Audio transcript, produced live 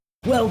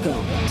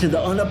Welcome to the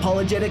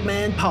Unapologetic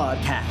Man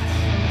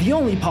Podcast, the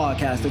only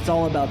podcast that's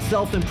all about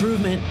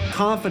self-improvement,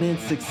 confidence,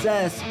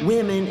 success,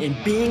 women, and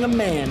being a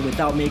man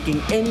without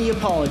making any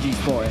apologies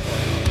for it.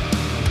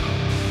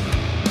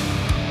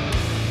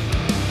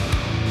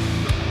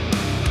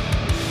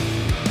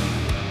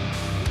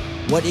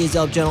 What is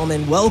up,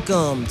 gentlemen?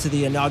 Welcome to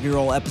the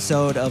inaugural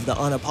episode of the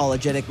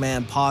Unapologetic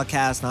Man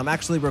Podcast. And I'm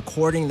actually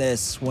recording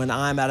this when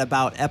I'm at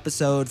about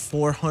episode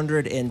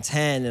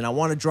 410, and I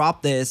want to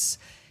drop this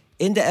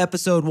into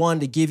episode 1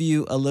 to give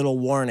you a little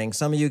warning.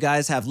 Some of you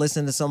guys have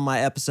listened to some of my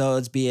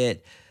episodes, be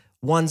it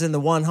ones in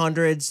the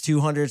 100s,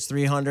 200s,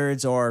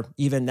 300s, or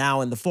even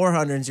now in the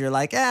 400s. You're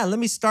like, let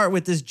me start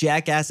with this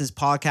jackass's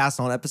podcast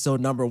on episode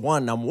number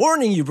 1. I'm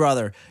warning you,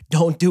 brother.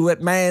 Don't do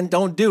it, man.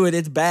 Don't do it.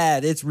 It's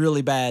bad. It's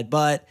really bad.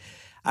 But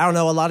I don't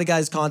know. A lot of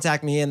guys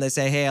contact me and they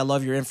say, hey, I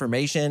love your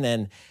information.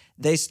 And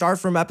they start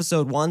from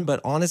episode 1.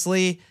 But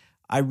honestly,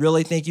 I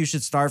really think you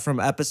should start from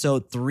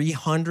episode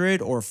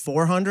 300 or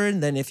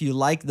 400. Then if you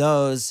like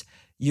those,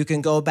 you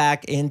can go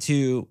back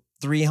into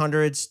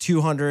 300s,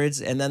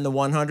 200s, and then the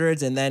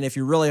 100s. And then if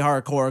you're really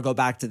hardcore, go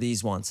back to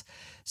these ones.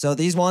 So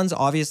these ones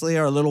obviously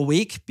are a little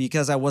weak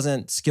because I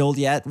wasn't skilled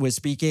yet with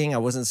speaking. I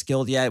wasn't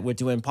skilled yet with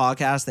doing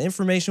podcasts. The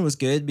information was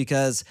good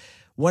because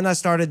when I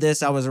started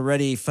this, I was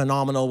already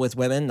phenomenal with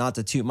women, not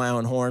to toot my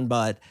own horn,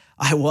 but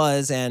I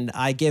was, and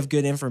I give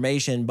good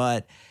information.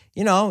 But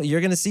you know,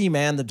 you're going to see,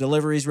 man, the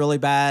delivery is really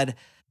bad.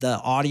 The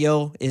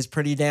audio is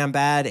pretty damn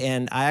bad.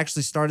 And I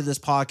actually started this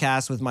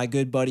podcast with my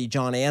good buddy,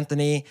 John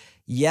Anthony.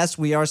 Yes,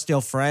 we are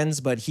still friends,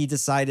 but he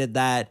decided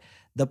that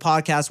the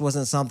podcast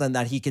wasn't something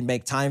that he could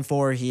make time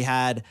for. He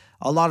had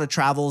a lot of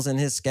travels in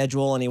his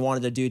schedule and he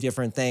wanted to do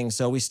different things.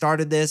 So we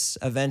started this.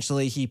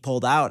 Eventually he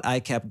pulled out.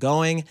 I kept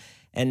going.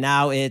 And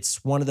now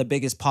it's one of the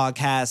biggest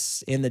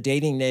podcasts in the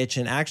dating niche.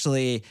 And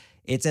actually,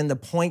 it's in the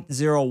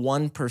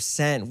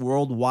 0.01%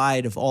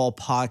 worldwide of all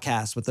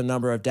podcasts with the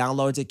number of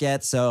downloads it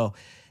gets. So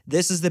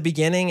this is the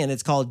beginning, and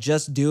it's called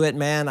Just Do It,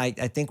 man. I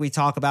think we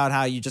talk about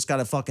how you just got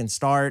to fucking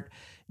start.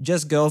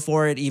 Just go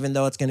for it, even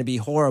though it's going to be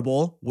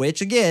horrible, which,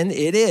 again,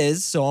 it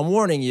is. So I'm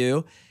warning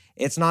you,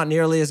 it's not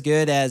nearly as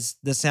good as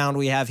the sound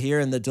we have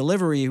here and the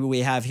delivery we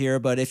have here.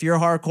 But if you're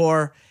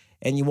hardcore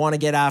and you want to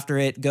get after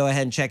it, go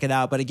ahead and check it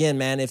out. But again,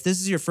 man, if this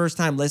is your first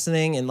time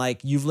listening and like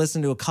you've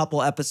listened to a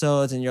couple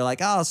episodes and you're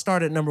like, I'll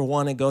start at number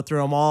 1 and go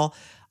through them all,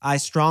 I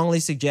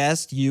strongly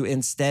suggest you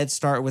instead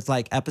start with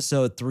like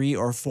episode 3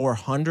 or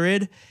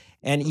 400.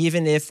 And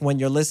even if when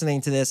you're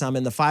listening to this, I'm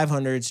in the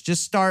 500s,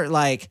 just start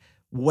like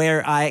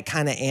where I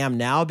kind of am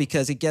now,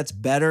 because it gets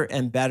better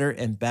and better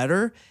and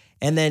better.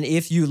 And then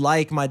if you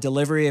like my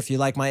delivery, if you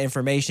like my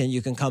information,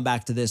 you can come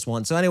back to this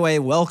one. So anyway,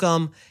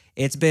 welcome.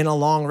 It's been a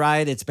long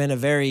ride. It's been a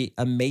very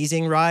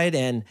amazing ride.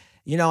 And,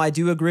 you know, I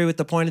do agree with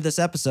the point of this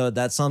episode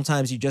that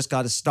sometimes you just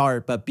got to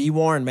start. But be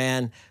warned,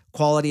 man,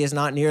 quality is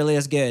not nearly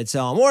as good.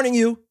 So I'm warning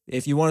you,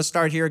 if you want to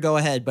start here, go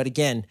ahead. But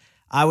again,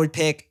 I would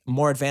pick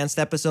more advanced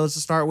episodes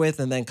to start with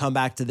and then come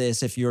back to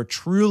this if you're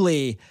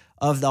truly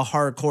of the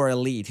hardcore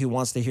elite who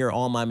wants to hear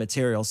all my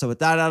material. So with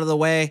that out of the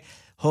way,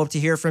 hope to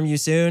hear from you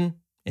soon.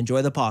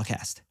 Enjoy the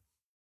podcast.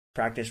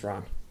 Practice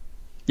run.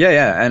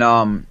 Yeah.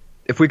 And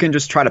if we can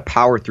just try to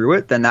power through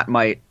it, then that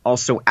might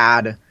also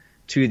add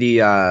to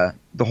the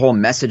whole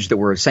message that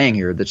we're saying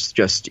here. That's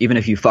just, even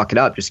if you fuck it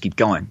up, just keep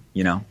going,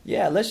 you know?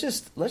 Yeah, let's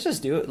just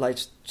do it. Like,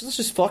 let's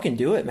just fucking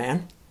do it,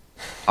 man.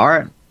 All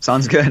right.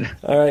 Sounds good.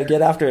 All right.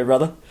 Get after it,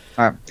 brother.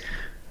 All right.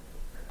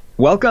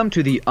 Welcome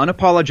to the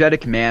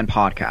Unapologetic Man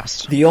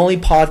Podcast. The only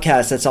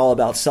podcast that's all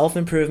about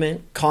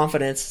self-improvement,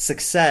 confidence,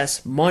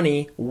 success,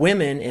 money,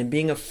 women, and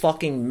being a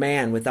fucking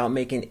man without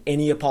making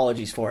any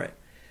apologies for it.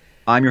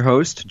 I'm your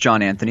host,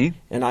 John Anthony.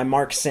 And I'm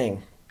Mark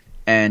Singh.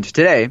 And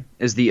today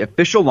is the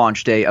official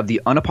launch day of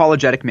the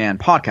Unapologetic Man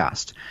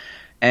Podcast.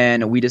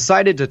 And we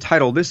decided to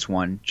title this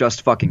one,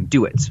 Just Fucking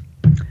Do It.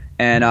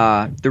 And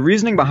the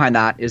reasoning behind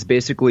that is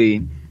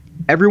basically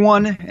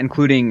everyone,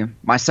 including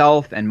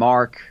myself and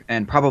Mark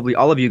and probably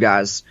all of you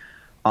guys,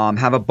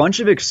 have a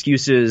bunch of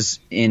excuses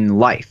in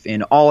life,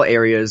 in all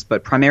areas,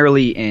 but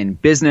primarily in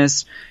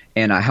business,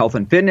 in health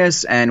and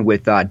fitness, and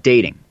with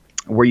dating,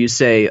 where you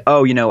say,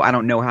 oh, you know, I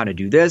don't know how to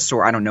do this,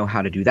 or I don't know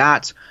how to do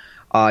that.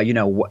 You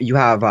know, you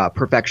have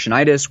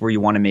perfectionitis where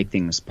you want to make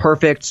things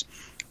perfect.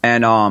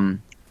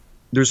 And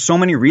there's so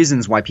many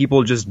reasons why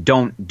people just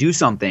don't do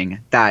something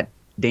that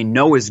they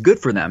know is good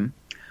for them.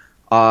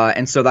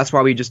 And so that's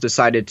why we just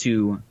decided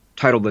to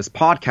title this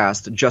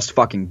podcast Just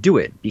Fucking Do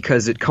It,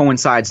 because it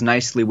coincides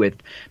nicely with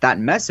that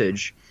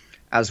message,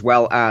 as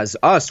well as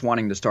us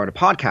wanting to start a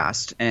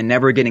podcast and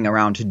never getting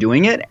around to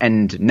doing it,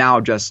 and now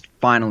just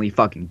finally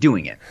fucking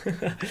doing it.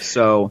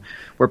 So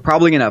we're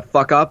probably going to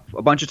fuck up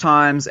a bunch of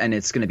times, and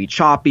it's going to be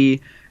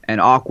choppy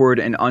and awkward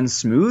and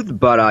unsmooth,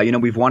 but you know,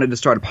 we've wanted to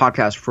start a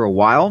podcast for a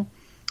while.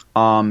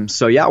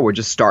 So yeah, we're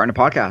just starting a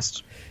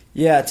podcast.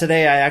 Yeah,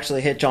 today I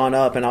actually hit John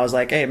up and I was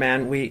like, hey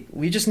man,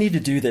 we just need to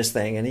do this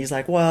thing. And he's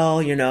like,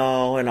 well, you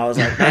know, and I was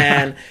like,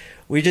 man,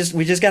 we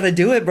just got to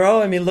do it,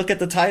 bro. I mean, look at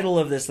the title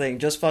of this thing,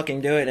 Just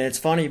Fucking Do It. And it's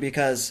funny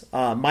because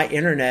my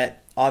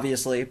internet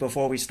obviously,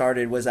 before we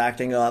started was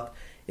acting up.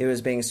 It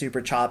was being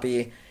super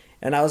choppy.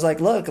 And I was like,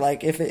 look,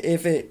 like if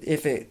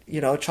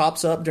it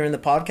chops up during the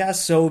podcast,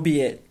 so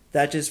be it.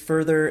 That just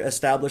further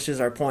establishes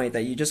our point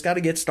that you just got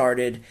to get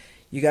started.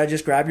 You got to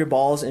just grab your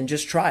balls and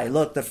just try.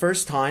 Look, the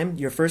first time,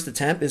 your first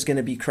attempt is going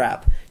to be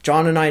crap.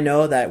 John and I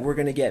know that we're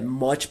going to get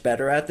much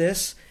better at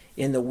this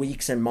in the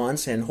weeks and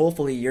months and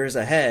hopefully years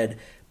ahead,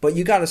 but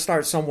you got to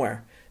start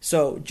somewhere.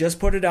 So just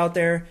put it out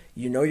there.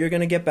 You know you're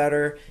going to get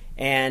better,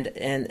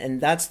 and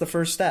that's the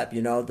first step.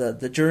 You know,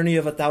 the journey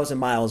of 1,000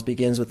 miles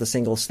begins with a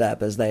single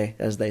step, as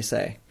they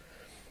say.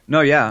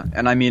 No, yeah,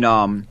 and I mean,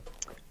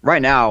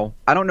 right now,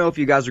 I don't know if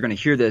you guys are going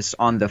to hear this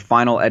on the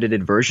final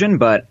edited version,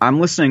 but I'm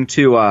listening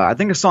to I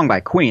think a song by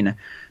Queen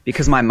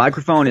because my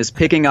microphone is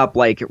picking up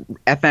like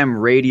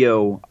FM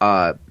radio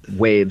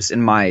waves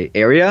in my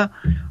area.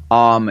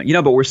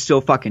 But we're still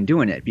fucking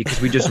doing it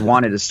because we just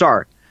wanted to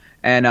start.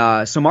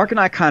 And so Mark and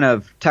I kind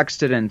of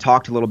texted and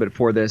talked a little bit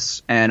for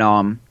this,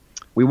 and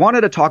we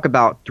wanted to talk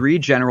about 3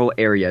 general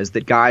areas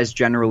that guys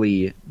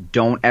generally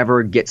don't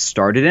ever get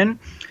started in.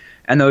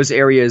 And those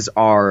areas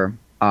are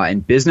in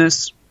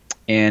business,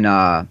 in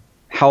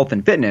health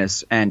and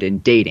fitness, and in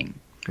dating.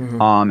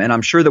 Mm-hmm. And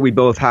I'm sure that we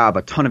both have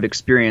a ton of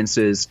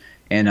experiences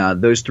in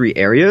those 3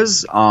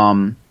 areas.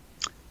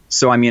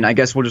 So, I mean, I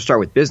guess we'll just start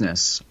with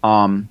business.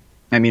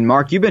 I mean,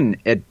 Mark, you've been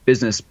at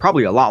business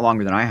probably a lot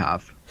longer than I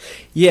have.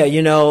 Yeah,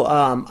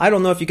 I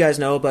don't know if you guys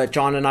know, but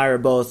John and I are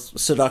both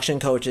seduction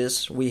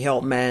coaches. We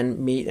help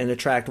men meet and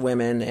attract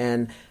women,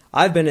 and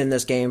I've been in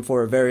this game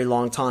for a very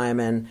long time.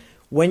 And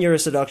when you're a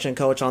seduction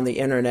coach on the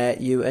internet,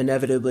 you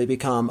inevitably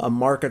become a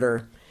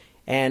marketer.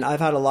 And I've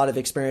had a lot of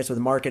experience with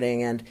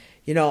marketing, and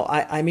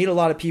I meet a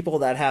lot of people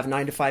that have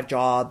 9-to-5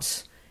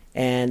 jobs,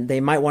 and they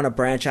might want to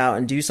branch out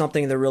and do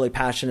something they're really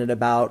passionate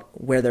about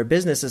where their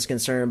business is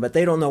concerned, but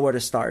they don't know where to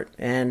start.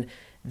 And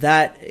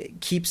that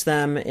keeps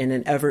them in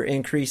an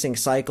ever-increasing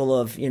cycle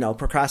of,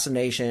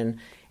 procrastination,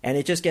 and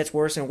it just gets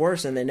worse and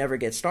worse, and they never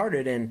get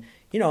started. And,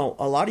 a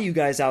lot of you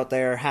guys out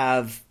there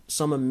have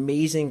some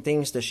amazing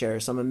things to share,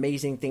 some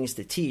amazing things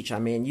to teach. I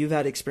mean, you've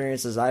had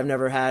experiences I've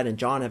never had and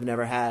John have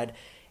never had,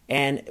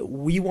 and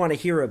we want to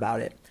hear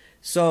about it.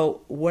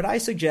 So what I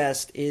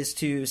suggest is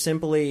to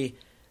simply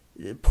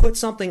put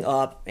something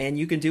up, and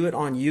you can do it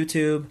on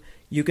YouTube.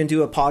 You can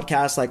do a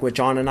podcast like what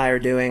John and I are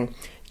doing.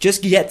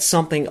 Just get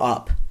something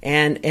up.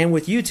 And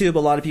with YouTube, a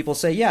lot of people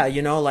say, yeah,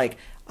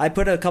 I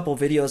put a couple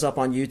videos up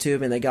on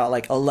YouTube and they got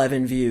like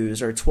 11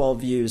 views or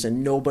 12 views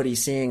and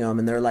nobody's seeing them.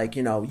 And they're like,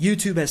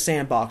 YouTube has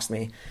sandboxed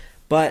me.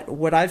 But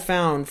what I've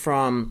found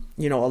from,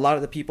 a lot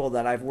of the people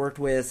that I've worked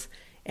with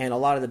and a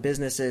lot of the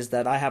businesses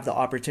that I have the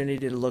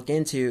opportunity to look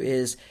into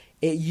is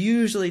it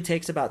usually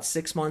takes about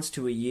 6 months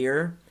to a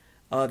year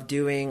of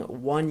doing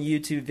 1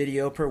 YouTube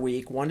video per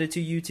week, 1 to 2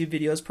 YouTube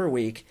videos per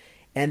week.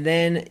 And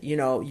then,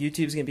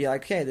 YouTube's going to be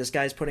like, okay, this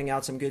guy's putting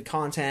out some good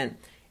content,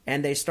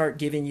 and they start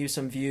giving you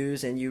some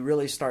views, and you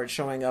really start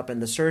showing up in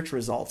the search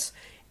results.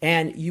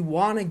 And you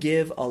want to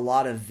give a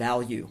lot of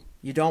value.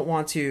 You don't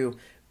want to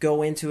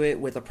go into it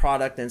with a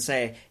product and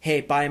say, hey,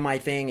 buy my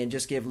thing, and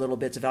just give little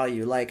bits of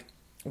value. Like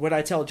what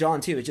I tell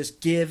John too is just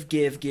give.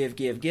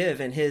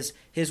 And his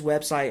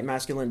website,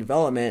 Masculine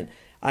Development,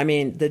 I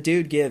mean, the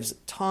dude gives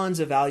tons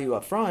of value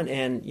up front,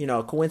 and,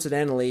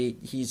 coincidentally,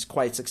 he's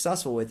quite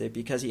successful with it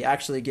because he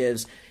actually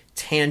gives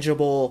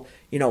tangible,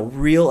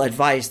 real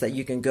advice that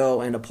you can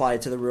go and apply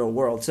to the real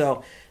world.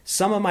 So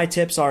some of my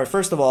tips are,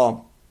 first of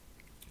all,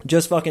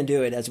 just fucking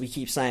do it, as we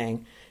keep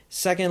saying.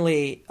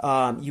 Secondly,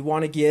 you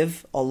want to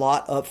give a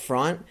lot up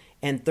front.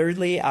 And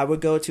thirdly, I would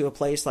go to a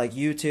place like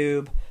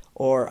YouTube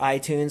or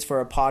iTunes for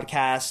a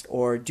podcast,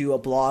 or do a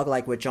blog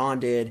like what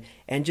John did,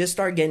 and just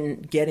start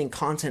getting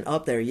content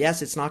up there.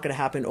 Yes, it's not going to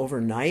happen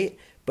overnight,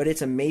 but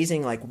it's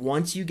amazing. Like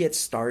once you get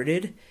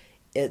started,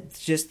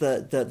 it's just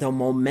the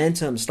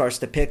momentum starts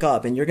to pick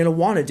up, and you're going to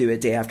want to do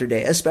it day after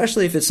day,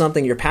 especially if it's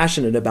something you're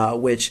passionate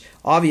about, which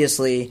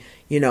obviously,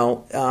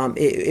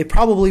 it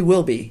probably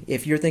will be.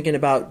 If you're thinking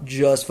about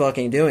just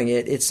fucking doing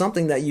it, it's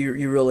something that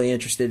you're really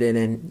interested in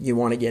and you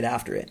want to get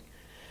after it.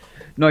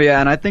 No, yeah,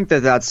 and I think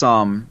that's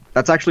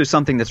actually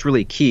something that's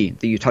really key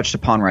that you touched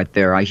upon right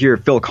there. I hear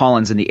Phil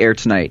Collins in the air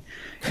tonight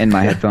in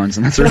my headphones,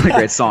 and that's a really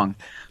great song.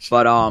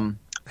 But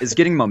is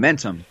getting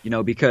momentum,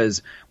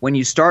 because when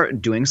you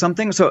start doing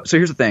something, so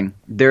here's the thing.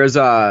 There's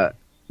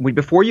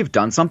before you've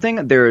done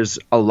something, there's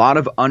a lot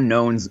of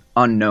unknowns,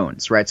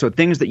 right? So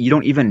things that you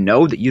don't even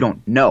know that you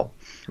don't know,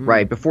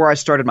 right? Before I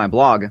started my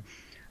blog,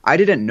 I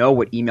didn't know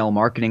what email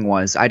marketing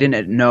was. I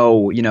didn't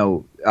know,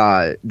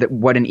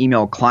 what an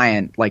email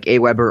client like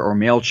Aweber or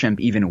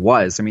MailChimp even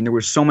was. I mean, there were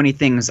so many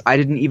things I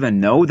didn't even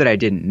know that I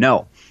didn't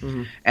know.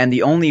 Mm-hmm. And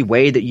the only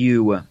way that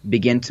you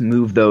begin to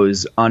move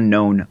those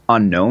unknown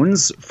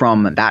unknowns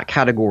from that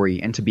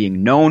category into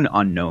being known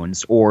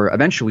unknowns, or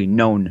eventually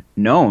known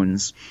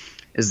knowns,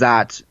 is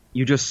that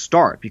you just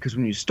start. Because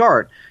when you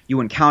start, you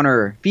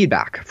encounter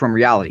feedback from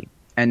reality.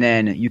 And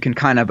then you can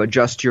kind of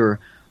adjust your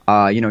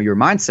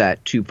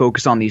mindset to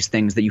focus on these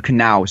things that you can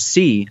now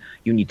see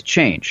you need to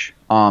change.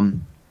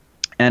 And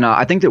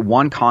I think that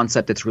one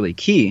concept that's really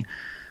key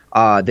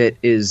that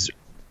is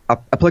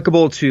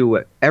applicable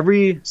to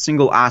every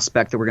single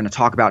aspect that we're going to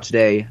talk about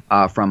today,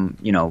 from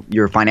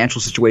your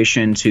financial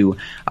situation to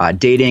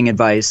dating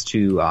advice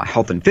to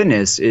health and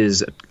fitness,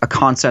 is a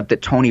concept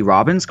that Tony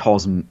Robbins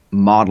calls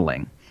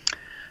modeling.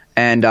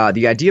 And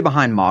the idea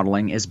behind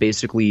modeling is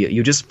basically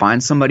you just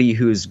find somebody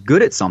who's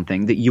good at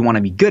something that you want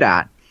to be good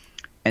at,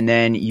 and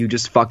then you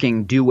just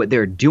fucking do what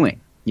they're doing.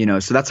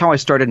 So that's how I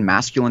started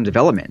Masculine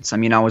Development. I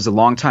mean, I was a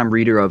longtime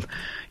reader of,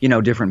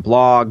 different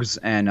blogs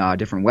and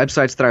different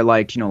websites that I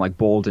liked, like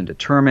Bold and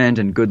Determined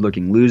and Good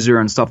Looking Loser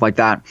and stuff like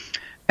that.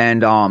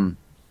 And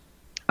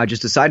I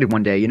just decided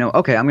one day,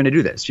 okay, I'm going to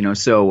do this,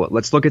 so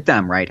let's look at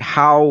them, right?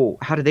 How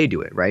do they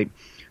do it, right?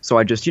 So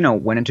I just,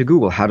 went into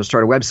Google, how to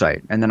start a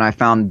website. And then I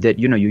found that,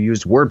 you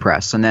used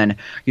WordPress, and then,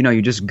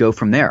 you just go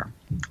from there.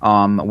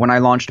 When I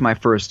launched my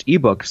first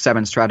ebook,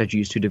 7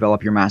 Strategies to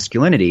Develop Your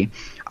Masculinity,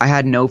 I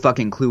had no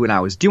fucking clue what I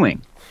was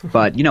doing.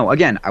 But,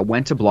 again, I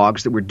went to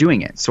blogs that were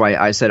doing it. So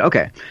I said,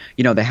 okay,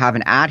 they have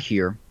an ad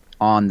here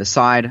on the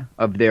side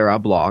of their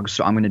blog,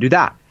 so I'm going to do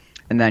that.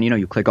 And then,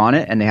 you click on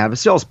it and they have a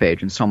sales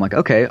page. And so I'm like,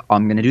 okay,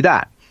 I'm going to do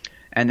that.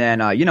 And then,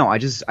 I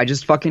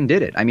just fucking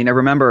did it. I mean, I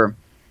remember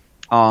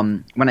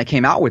when I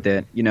came out with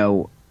it,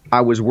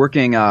 I was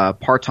working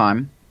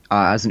part-time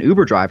as an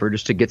Uber driver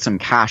just to get some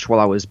cash while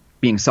I was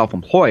being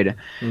self-employed.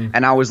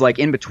 And I was like,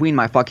 in between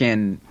my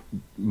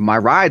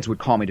rides would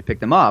call me to pick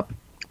them up.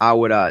 I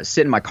would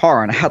sit in my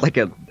car and I had like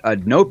a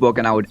notebook,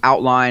 and I would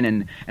outline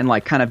and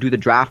like kind of do the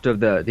draft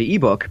of the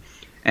ebook.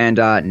 And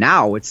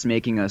now it's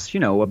making us,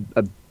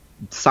 a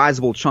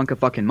sizable chunk of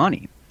fucking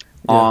money.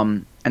 Yeah.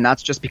 And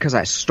that's just because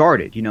I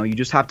started. You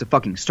just have to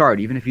fucking start.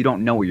 Even if you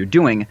don't know what you're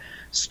doing,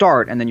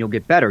 start, and then you'll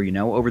get better.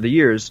 Over the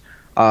years,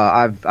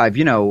 I've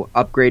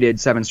upgraded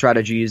 7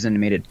 Strategies and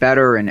made it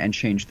better, and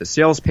changed the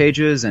sales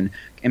pages and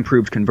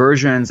improved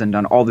conversions and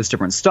done all this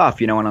different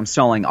stuff. And I'm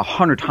selling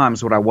 100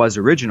 times what I was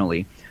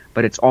originally,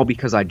 but it's all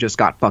because I just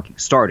got fucking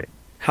started.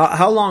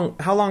 How long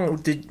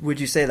would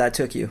you say that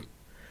took you?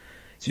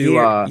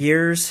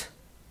 Years,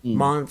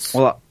 months?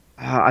 Well,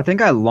 I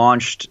think I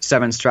launched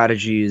 7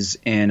 Strategies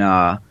in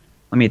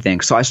let me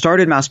think. So I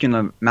started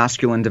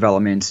masculine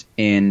development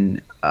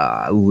in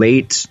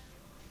late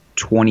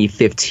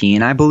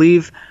 2015, I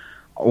believe,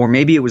 or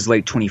maybe it was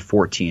late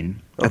 2014.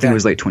 Okay. I think it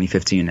was late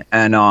 2015.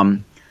 And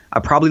I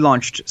probably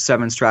launched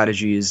 7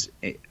 Strategies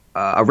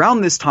around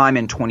this time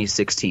in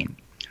 2016.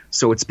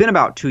 So it's been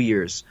about 2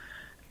 years.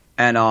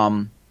 And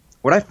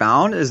what I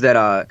found is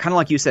that kind of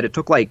like you said, it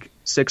took like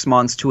 6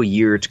 months to a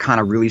year to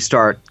kind of really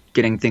start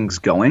getting things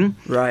going.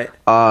 Right.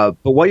 But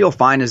what you'll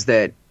find is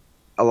that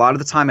a lot of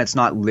the time it's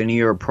not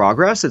linear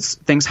progress.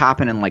 Things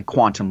happen in like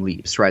quantum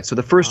leaps, right? So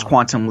the first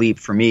quantum leap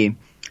for me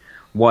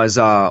was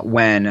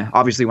when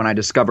I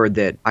discovered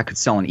that I could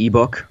sell an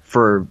ebook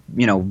for,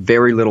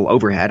 very little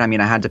overhead. I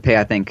mean, I had to pay,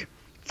 I think,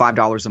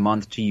 $5 a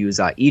month to use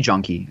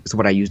eJunkie is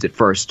what I used at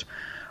first.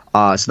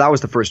 So that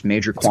was the first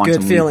major quantum leap.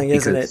 It's a good feeling,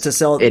 isn't it?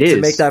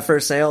 To make that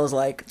first sale is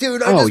like,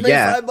 dude, I just made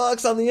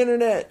 $5 on the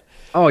internet.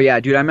 Oh yeah,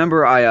 dude. I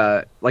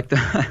remember like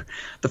the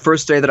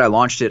first day that I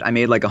launched it, I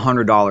made like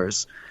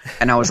 $100,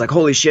 and I was like,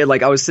 holy shit!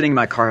 Like I was sitting in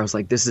my car, I was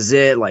like, this is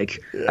it.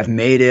 Like I've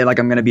made it. Like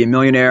I'm gonna be a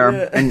millionaire.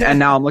 Yeah. And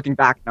now I'm looking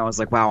back and I was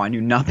like, wow, I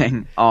knew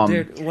nothing.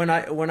 Dude, when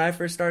I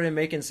first started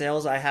making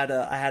sales, I had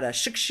a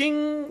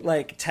shing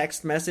like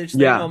text message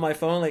thing on my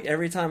phone. Like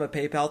every time a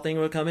PayPal thing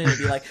would come in, it'd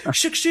be like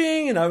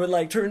shing, and I would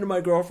like turn to my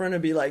girlfriend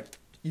and be like,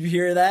 you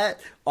hear that?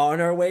 On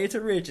our way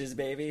to riches,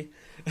 baby.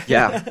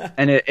 Yeah,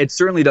 and it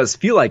certainly does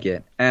feel like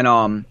it. And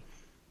I'm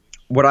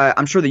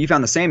sure that you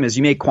found the same is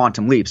you make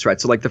quantum leaps, right?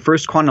 So like the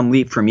first quantum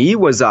leap for me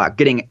was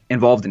getting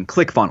involved in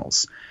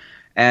ClickFunnels.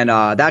 And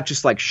that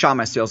just like shot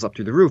my sales up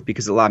through the roof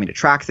because it allowed me to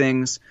track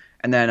things.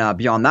 And then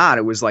beyond that,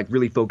 it was like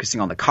really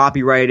focusing on the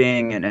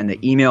copywriting and the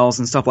emails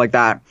and stuff like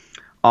that.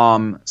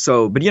 But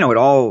it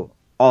all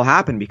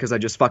happened because I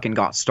just fucking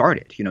got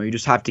started. You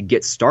just have to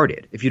get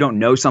started. If you don't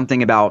know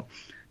something about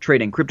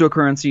trading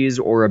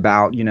cryptocurrencies or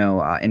about,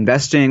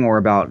 investing or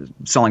about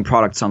selling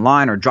products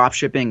online or drop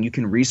shipping, you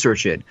can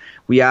research it.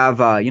 We have,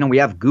 we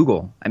have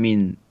Google. I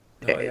mean,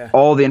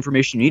 all the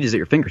information you need is at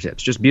your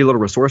fingertips. Just be a little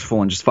resourceful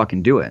and just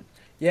fucking do it.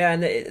 Yeah,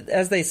 and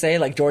as they say,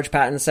 like George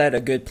Patton said, a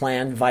good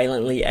plan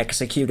violently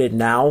executed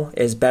now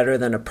is better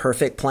than a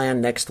perfect plan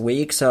next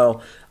week.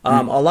 So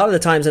a lot of the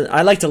times, and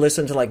I like to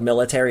listen to like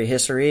military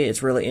history.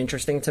 It's really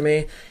interesting to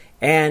me.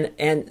 And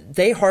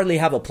they hardly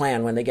have a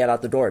plan when they get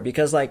out the door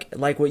because like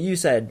what you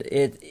said,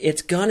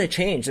 it's gonna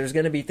change. There's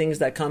gonna be things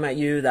that come at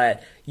you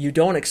that you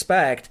don't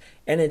expect,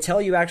 and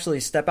until you actually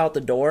step out the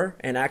door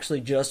and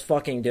actually just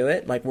fucking do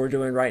it, like we're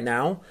doing right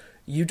now,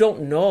 you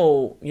don't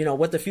know,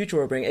 what the future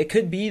will bring. It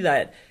could be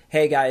that,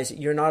 hey guys,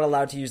 you're not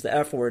allowed to use the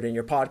F word in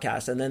your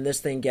podcast, and then this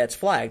thing gets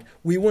flagged.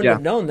 We wouldn't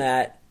have known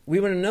that. We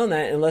wouldn't have known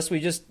that unless we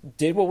just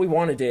did what we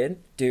want to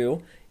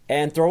do.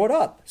 And throw it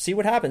up. See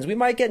what happens. We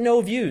might get no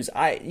views.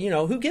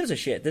 Who gives a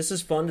shit? This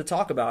is fun to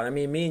talk about. I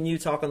mean, me and you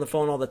talk on the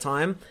phone all the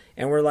time,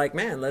 and we're like,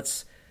 man,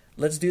 let's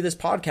do this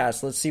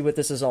podcast. Let's see what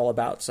this is all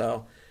about.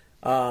 So,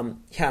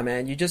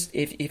 man, you just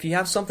if you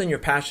have something you're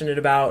passionate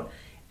about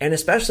And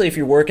especially if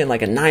you're working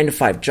like a 9 to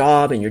 5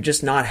 job and you're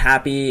just not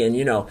happy and,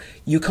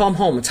 you come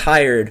home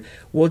tired,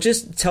 well,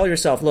 just tell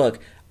yourself, look,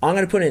 I'm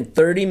going to put in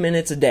 30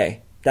 minutes a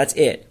day. That's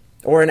it.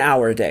 Or an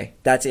hour a day.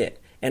 That's it.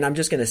 And I'm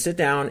just going to sit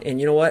down, and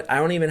you know what? I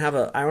don't even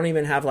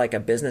have like a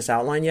business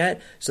outline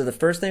yet. So the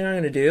first thing I'm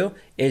going to do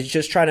is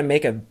just try to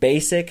make a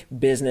basic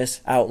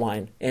business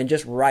outline and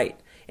just write.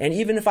 And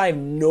even if I have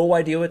no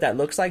idea what that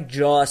looks like,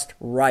 just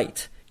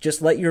write.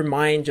 Just let your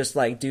mind just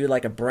like do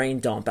like a brain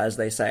dump, as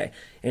they say,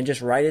 and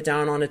just write it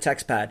down on a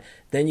text pad.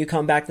 Then you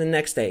come back the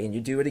next day and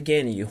you do it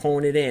again and you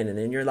hone it in, and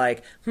then you're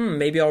like,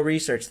 maybe I'll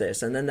research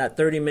this. And then that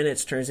 30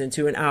 minutes turns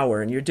into an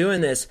hour, and you're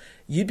doing this.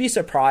 You'd be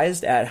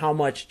surprised at how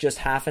much just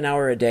half an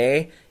hour a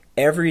day,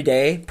 every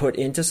day put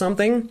into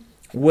something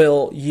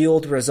will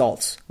yield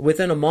results.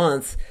 Within a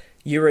month,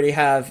 you already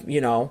have,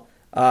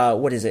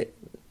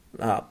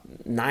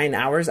 9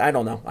 hours? I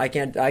don't know. I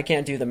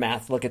can't do the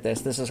math. Look at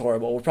this. This is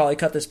horrible. We'll probably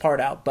cut this part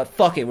out, but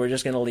fuck it. We're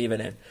just going to leave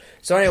it in.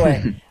 So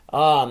anyway,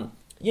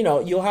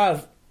 you'll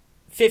have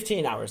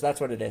 15 hours. That's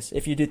what it is.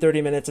 If you do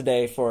 30 minutes a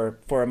day for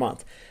a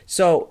month.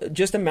 So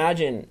just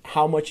imagine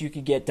how much you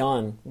could get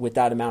done with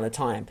that amount of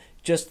time.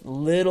 Just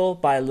little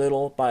by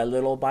little by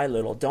little by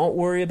little. Don't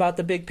worry about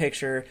the big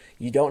picture.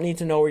 You don't need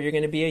to know where you're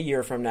going to be a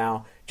year from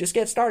now. Just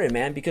get started,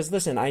 man, because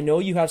listen, I know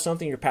you have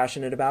something you're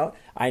passionate about.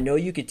 I know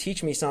you could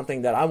teach me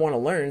something that I want to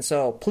learn.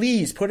 So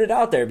please put it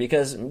out there,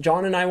 because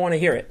John and I want to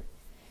hear it.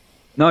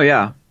 No,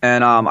 yeah.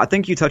 And I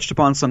think you touched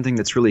upon something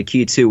that's really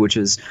key too, which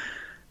is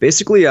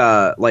basically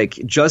like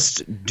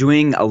just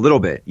doing a little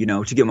bit,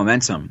 to get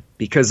momentum.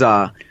 Because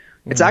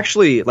it's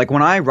actually like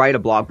when I write a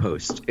blog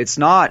post, it's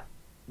not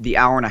the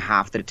hour and a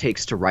half that it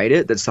takes to write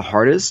it that's the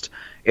hardest.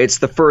 It's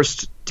the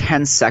first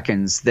 10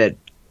 seconds that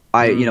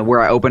where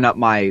I open up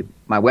my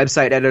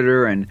website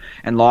editor and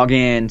log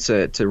in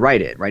to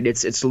write it, right?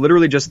 It's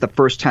literally just the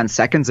first 10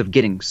 seconds of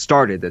getting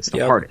started that's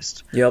the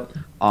hardest. Yep.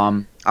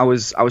 I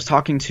was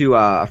talking to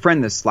a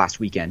friend this last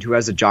weekend who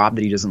has a job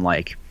that he doesn't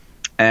like.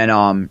 And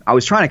I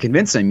was trying to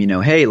convince him,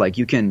 hey, like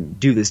you can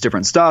do this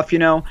different stuff,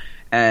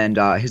 and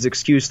his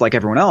excuse, like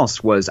everyone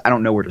else, was I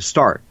don't know where to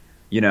start.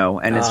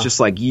 And it's just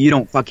like, you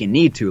don't fucking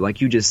need to,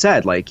 like you just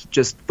said, like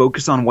just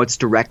focus on what's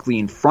directly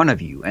in front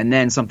of you, and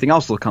then something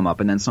else will come up,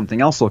 and then something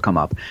else will come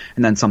up,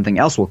 and then something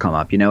else will come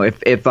up.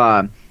 If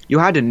you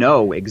had to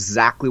know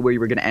exactly where you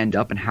were going to end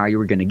up and how you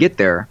were going to get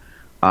there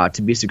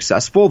to be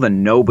successful,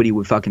 then nobody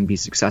would fucking be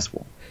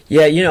successful.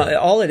 Yeah,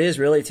 all it is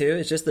really too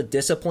is just the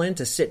discipline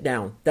to sit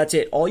down. That's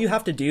it. All you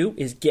have to do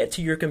is get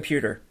to your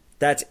computer.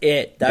 That's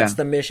it. That's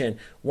the mission.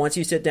 Once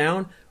you sit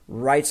down,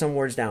 write some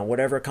words down,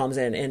 whatever comes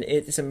in. And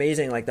it's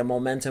amazing, like the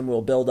momentum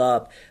will build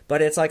up.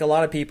 But it's like a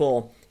lot of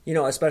people,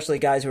 especially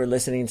guys who are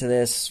listening to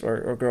this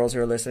or girls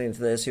who are listening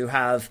to this who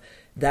have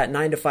that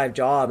 9 to 5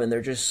 job and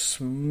they're just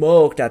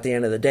smoked at the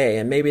end of the day.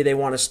 And maybe they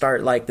want to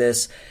start like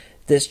this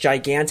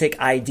gigantic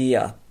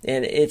idea,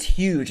 and it's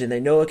huge and they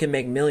know it can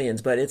make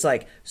millions, but it's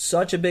like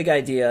such a big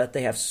idea.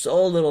 They have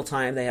so little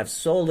time. They have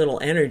so little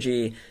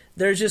energy.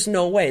 There's just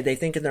no way. They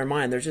think in their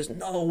mind, there's just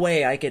no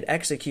way I could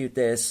execute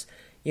this,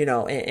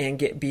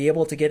 and be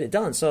able to get it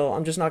done. So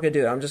I'm just not going to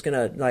do it. I'm just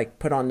going to like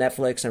put on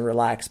Netflix and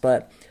relax.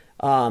 But,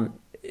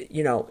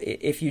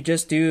 if you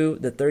just do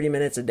the 30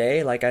 minutes a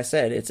day, like I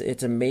said,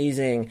 it's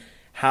amazing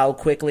how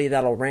quickly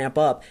that'll ramp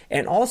up.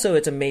 And also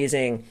it's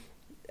amazing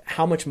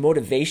how much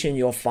motivation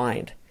you'll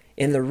find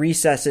in the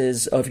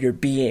recesses of your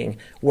being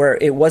where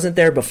it wasn't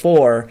there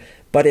before.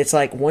 But it's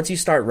like once you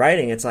start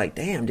writing, it's like,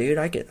 damn, dude,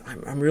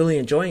 I'm really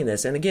enjoying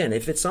this. And again,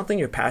 if it's something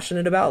you're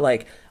passionate about,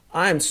 like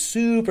I'm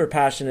super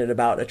passionate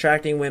about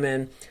attracting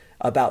women,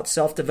 about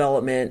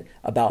self-development,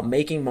 about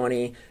making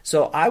money.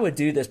 So I would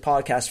do this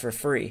podcast for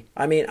free.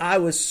 I mean, I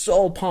was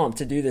so pumped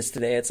to do this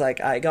today. It's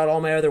like I got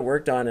all my other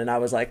work done and I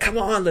was like, come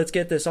on, let's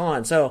get this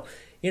on. So,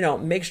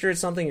 make sure it's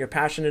something you're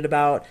passionate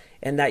about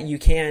and that you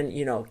can,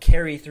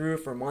 carry through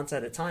for months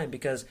at a time.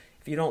 Because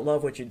if you don't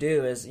love what you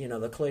do, as,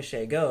 the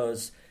cliche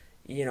goes,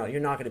 you're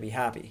not going to be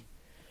happy.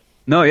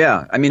 No,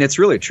 yeah. I mean, it's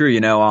really true.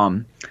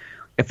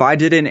 If I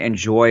didn't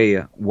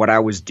enjoy what I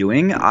was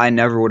doing, I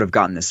never would have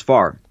gotten this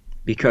far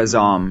because,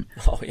 I mean,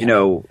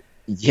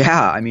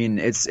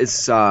 it's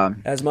as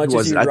much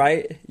as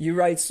you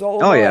write so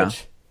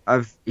much.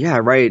 I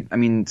write. I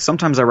mean,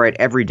 sometimes I write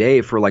every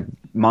day for like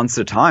months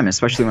at a time,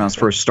 especially when I was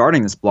first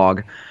starting this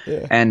blog.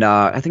 Yeah. And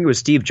I think it was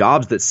Steve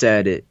Jobs that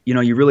said,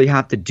 you really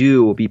have to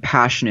be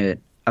passionate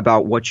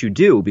about what you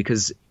do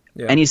because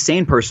any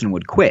sane person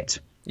would quit.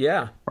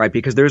 Yeah. Right.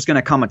 Because there's going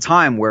to come a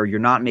time where you're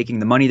not making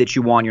the money that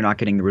you want. You're not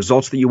getting the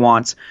results that you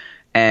want.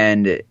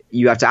 And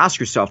you have to ask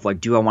yourself, like,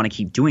 do I want to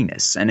keep doing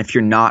this? And if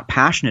you're not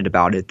passionate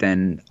about it,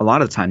 then a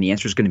lot of the time the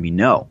answer is going to be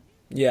no.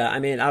 Yeah. I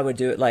mean, I would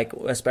do it like,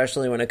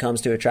 especially when it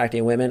comes to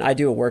attracting women. I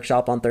do a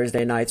workshop on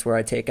Thursday nights where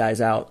I take guys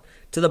out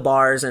to the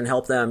bars and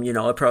help them,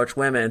 approach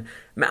women.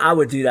 I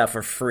would do that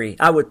for free.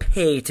 I would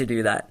pay to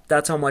do that.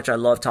 That's how much I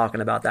love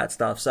talking about that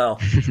stuff. So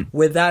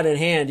with that in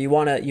hand, you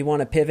want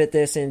to pivot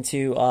this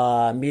into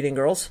meeting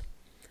girls?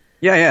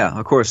 Yeah,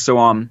 of course. So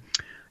I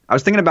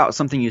was thinking about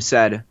something you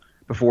said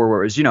before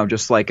where it was,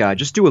 just like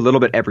just do a little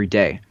bit every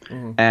day.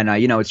 And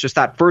it's just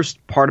that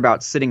first part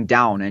about sitting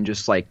down and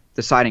just like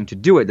deciding to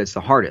do it that's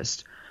the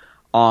hardest.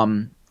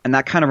 And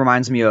that kind of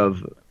reminds me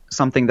of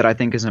something that I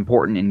think is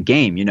important in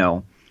game.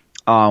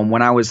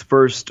 When I was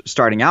first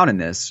starting out in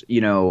this,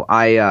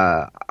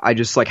 I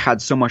just like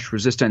had so much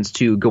resistance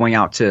to going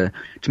out to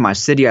my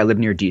city. I live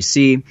near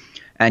DC.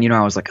 And,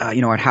 I was like,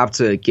 I'd have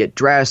to get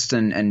dressed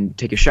and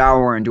take a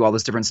shower and do all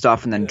this different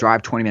stuff and then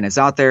drive 20 minutes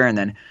out there and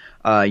then,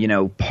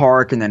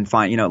 park and then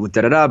find,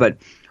 da-da-da. But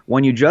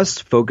when you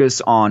just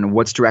focus on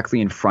what's directly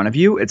in front of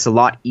you, it's a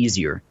lot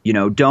easier.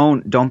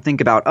 Don't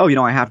think about,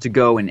 I have to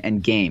go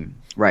and game,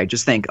 right?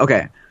 Just think,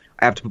 okay,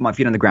 I have to put my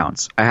feet on the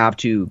ground. I have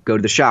to go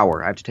to the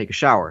shower. I have to take a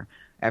shower.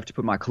 I have to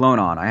put my cologne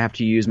on. I have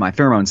to use my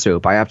pheromone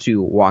soap. I have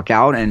to walk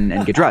out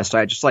and get dressed.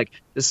 I just like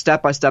just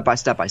step by step by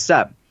step by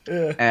step.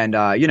 Yeah. And,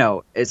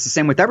 it's the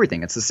same with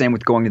everything. It's the same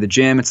with going to the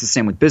gym. It's the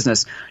same with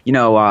business.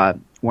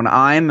 When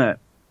I'm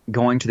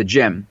going to the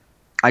gym,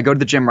 I go to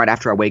the gym right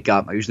after I wake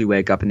up. I usually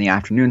wake up in the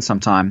afternoon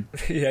sometime.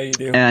 Yeah, you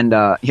do. And,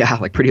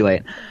 like pretty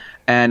late.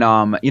 And,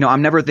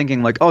 I'm never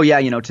thinking like, oh yeah,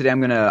 today I'm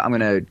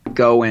going to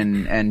go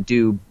and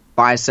do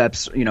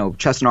biceps,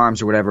 chest and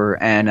arms or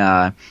whatever. And,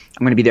 I'm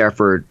going to be there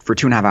for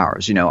 2.5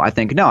 hours. I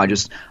think, no, I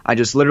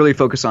just literally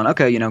focus on,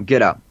 okay,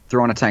 get up,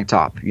 throw on a tank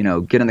top,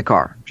 get in the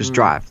car, just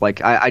drive.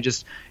 Like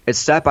it's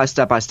step by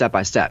step by step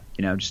by step,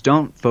 just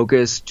don't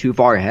focus too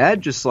far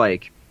ahead. Just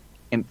like,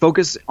 and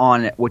focus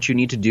on what you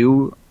need to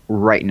do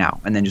right now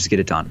and then just get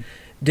it done.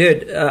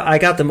 Dude, I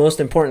got the most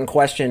important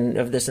question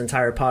of this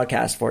entire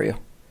podcast for you.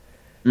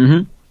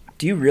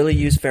 Do you really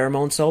use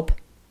pheromone soap?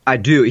 I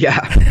do,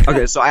 yeah.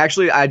 Okay, so I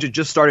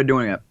just started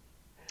doing it.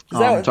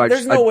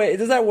 There's no way.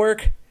 Does that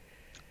work?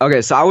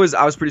 Okay, so I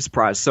was pretty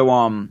surprised.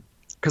 So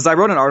because I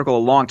wrote an article a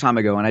long time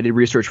ago and I did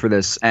research for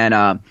this,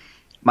 and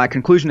my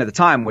conclusion at the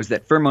time was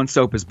that pheromone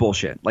soap is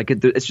bullshit. Like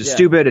it's just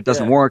stupid. It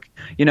doesn't work.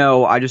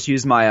 I just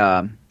use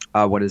my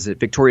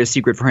Victoria's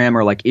Secret for him,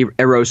 or like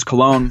Eros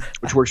cologne,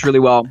 which works really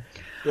well.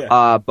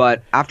 Yeah.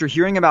 But after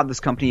hearing about this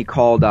company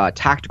called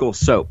Tactical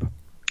Soap,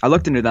 I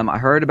looked into them. I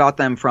heard about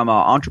them from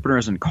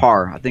Entrepreneurs in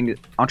Cars. I think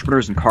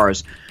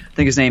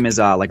his name is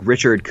like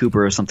Richard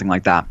Cooper or something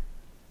like that.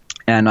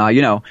 And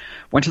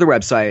went to the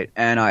website,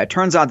 and it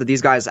turns out that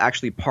these guys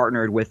actually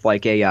partnered with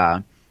like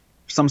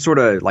some sort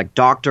of like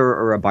doctor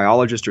or a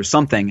biologist or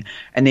something,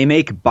 and they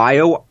make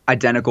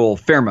bio-identical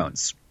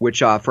pheromones, which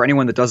for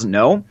anyone that doesn't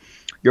know,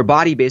 your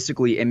body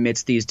basically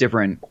emits these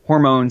different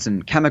hormones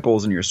and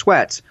chemicals in your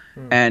sweat,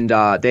 and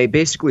they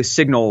basically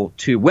signal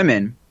to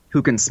women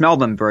who can smell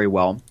them very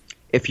well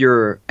if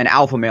you're an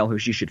alpha male who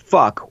she should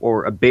fuck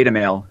or a beta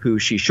male who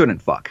she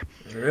shouldn't fuck.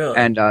 Really?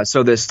 And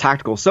so this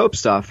Tactical Soap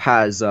stuff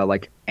has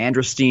like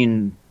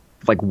androstenedione,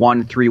 like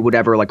 1, 3,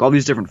 whatever, like all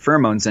these different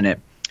pheromones in it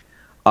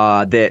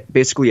that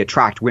basically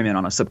attract women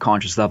on a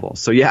subconscious level.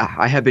 So yeah,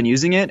 I have been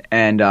using it,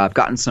 and I've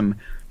gotten some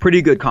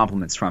pretty good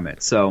compliments from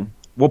it. So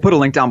we'll put a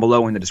link down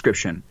below in the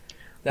description.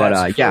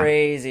 That's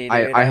crazy, dude.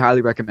 I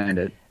highly recommend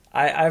it.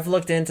 I've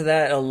looked into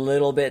that a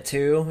little bit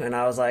too, and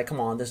I was like,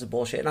 come on, this is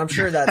bullshit. And I'm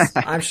sure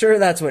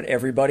that's what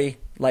everybody,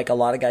 like a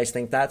lot of guys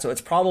think that. So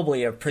it's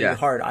probably a pretty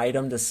hard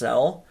item to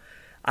sell.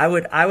 I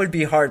would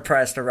be hard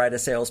pressed to write a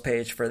sales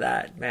page for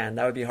that. Man,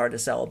 that would be hard to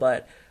sell.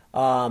 But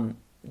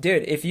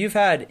dude, if you've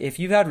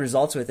had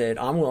results with it,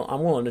 I'm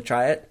willing to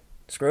try it.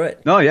 Screw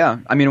it. No, yeah.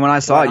 I mean, when I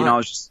saw it,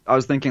 I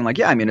was thinking like,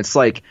 yeah, I mean, it's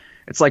like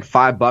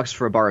 $5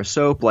 for a bar of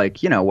soap. Like,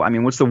 I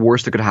mean, what's the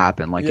worst that could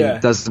happen? Like,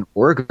 it doesn't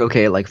work.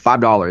 Okay, like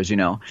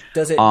 $5.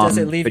 Does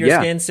it leave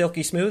your skin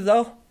silky smooth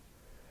though?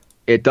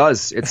 It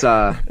does. It's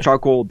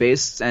charcoal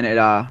based, and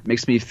it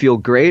makes me feel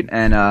great,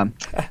 and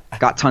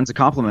got tons of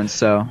compliments.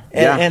 So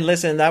and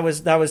listen, that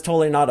was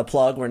totally not a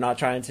plug. We're not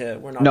trying to.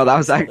 No, that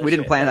was we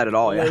didn't plan that at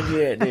all.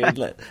 Yeah,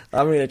 dude.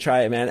 I'm gonna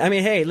try it, man. I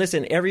mean, hey,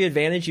 listen, every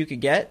advantage you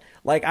could get.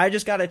 Like, I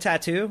just got a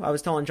tattoo. I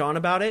was telling John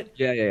about it.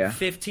 Yeah.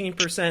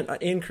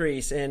 15%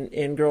 increase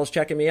in girls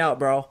checking me out,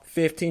 bro.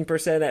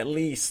 15% at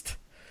least.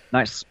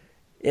 Nice.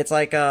 It's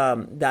like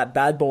that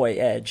bad boy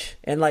edge,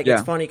 and like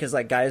it's funny because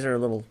like guys are a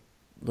little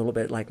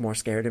bit like more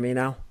scared of me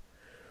now.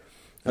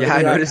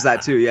 I noticed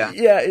that too. Yeah,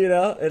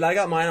 and I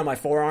got mine on my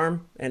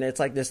forearm, and it's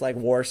like this like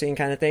war scene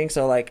kind of thing.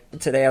 So like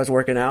today I was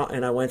working out,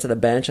 and I went to the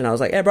bench, and I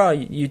was like, "Hey, bro,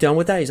 you done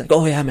with that?" He's like,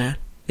 "Oh yeah, man.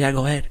 Yeah,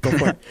 go ahead, go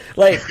for it."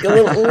 Like a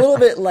little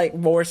bit like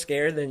more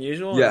scared than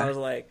usual. Yeah. And I was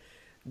like,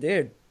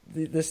 "Dude,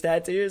 this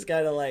tattoo is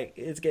kind of like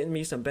it's getting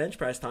me some bench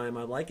press time.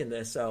 I'm liking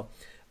this." So,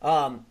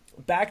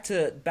 back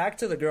to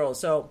the girls.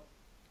 So,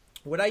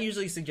 what I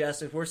usually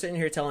suggest is we're sitting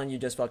here telling you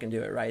just fucking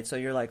do it, right? So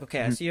you're like,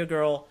 okay, I see a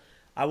girl,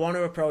 I want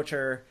to approach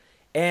her.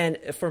 And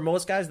for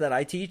most guys that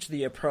I teach,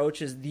 the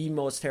approach is the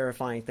most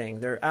terrifying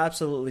thing. They're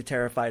absolutely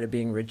terrified of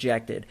being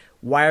rejected.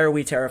 Why are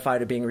we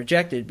terrified of being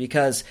rejected?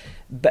 Because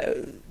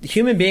the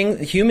human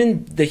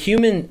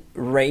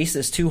race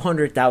is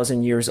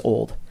 200,000 years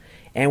old.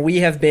 And we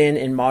have been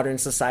in modern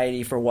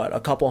society for a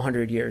couple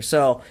hundred years.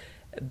 So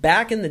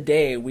back in the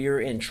day, we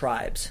were in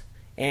tribes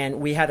and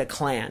we had a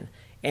clan.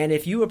 And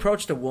if you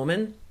approached a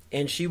woman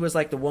and she was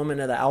like the woman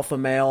of the alpha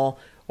male,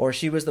 or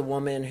she was the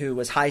woman who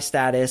was high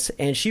status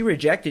and she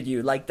rejected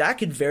you, like that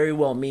could very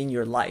well mean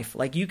your life.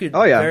 Like you could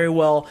very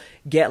well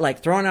get like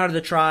thrown out of the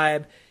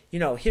tribe, you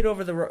know, hit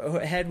over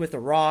the head with a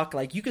rock.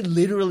 Like you could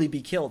literally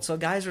be killed. So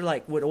guys are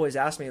like, would always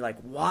ask me like,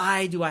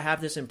 why do I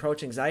have this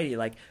approach anxiety?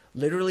 Like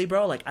literally,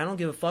 bro, like I don't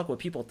give a fuck what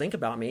people think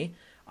about me.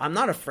 I'm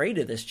not afraid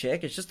of this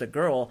chick. It's just a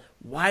girl.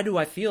 Why do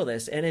I feel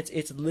this? And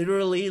it's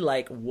literally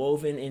like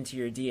woven into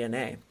your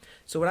DNA.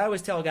 So what I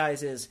always tell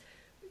guys is,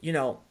 you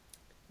know,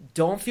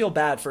 don't feel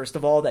bad, first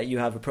of all, that you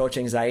have approach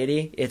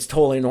anxiety. It's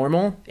totally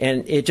normal.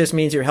 And it just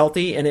means you're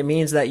healthy. And it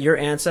means that your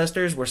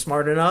ancestors were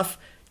smart enough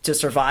to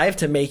survive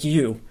to make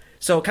you.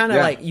 So kind of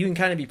like you can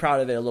kind of be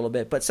proud of it a little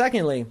bit. But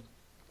secondly,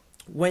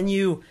 when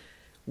you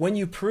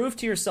prove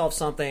to yourself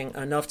something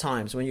enough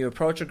times, when you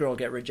approach a girl,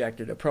 get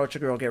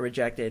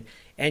rejected,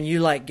 and you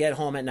like get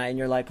home at night and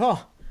you're like,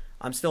 oh,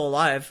 I'm still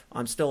alive,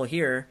 I'm still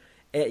here.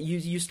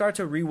 You start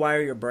to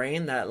rewire your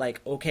brain that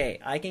like, okay,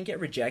 I can get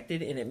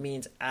rejected and it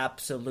means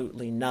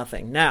absolutely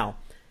nothing. Now,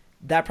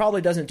 that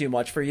probably doesn't do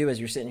much for you as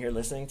you're sitting here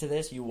listening to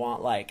this. You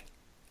want like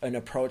an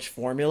approach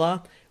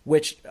formula,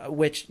 which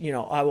you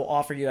know I will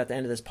offer you at the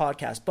end of this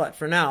podcast. But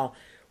for now,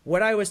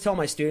 what I always tell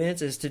my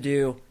students is to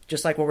do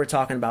just like what we're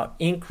talking about,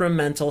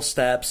 incremental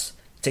steps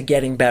to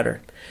getting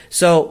better.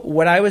 So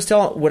what I always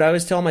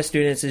tell my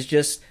students is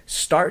just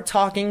start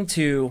talking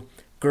to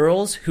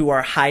girls who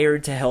are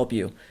hired to help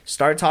you.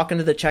 Start talking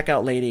to the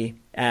checkout lady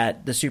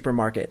at the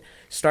supermarket.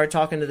 Start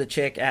talking to the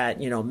chick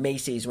at, you know,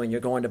 Macy's when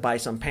you're going to buy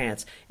some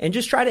pants, and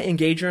just try to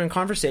engage her in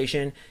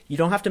conversation. You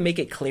don't have to make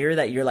it clear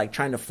that you're like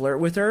trying to flirt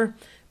with her,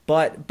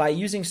 but by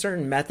using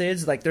certain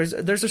methods, like there's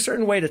a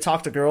certain way to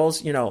talk to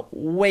girls, you know,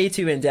 way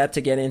too in depth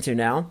to get into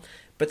now.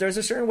 But there's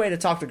a certain way to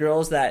talk to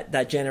girls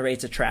that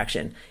generates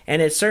attraction.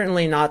 And it's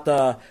certainly not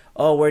the,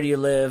 oh, where do you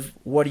live?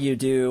 What do you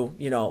do?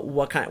 You know,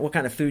 what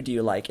kind of food do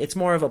you like? It's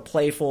more of a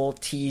playful,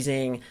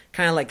 teasing,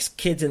 kind of like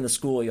kids in the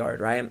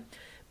schoolyard, right?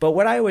 But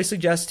what I always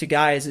suggest to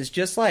guys is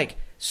just like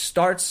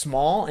start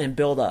small and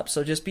build up.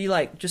 So just be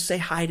like, just say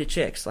hi to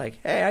chicks. Like,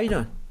 hey, how you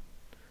doing?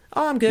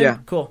 Oh, I'm good. Yeah.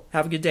 Cool.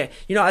 Have a good day.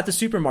 You know, at the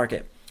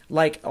supermarket,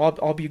 like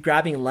I'll be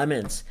grabbing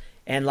lemons.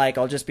 And like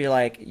I'll just be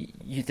like,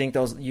 you think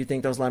those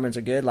lemons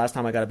are good? Last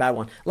time I got a bad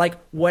one. Like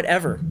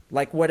whatever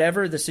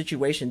the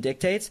situation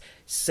dictates,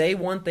 say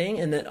one thing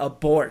and then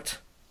abort.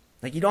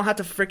 Like you don't have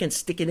to freaking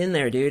stick it in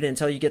there, dude,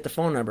 until you get the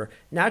phone number.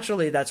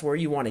 Naturally, that's where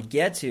you want to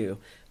get to.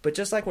 But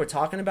just like we're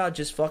talking about,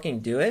 just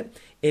fucking do it.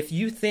 If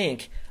you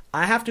think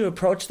I have to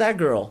approach that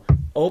girl,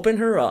 open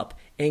her up,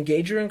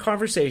 engage her in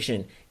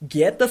conversation,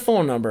 get the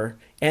phone number,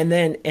 and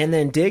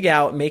then dig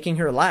out making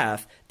her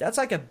laugh, that's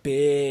like a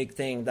big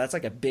thing. That's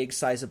like a big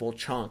sizable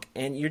chunk.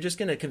 And you're just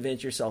going to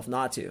convince yourself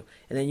not to.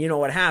 And then you know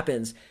what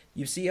happens?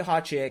 You see a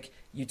hot chick,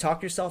 you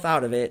talk yourself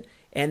out of it,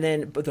 and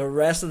then the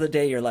rest of the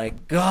day you're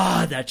like,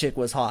 God, that chick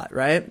was hot,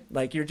 right?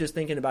 Like you're just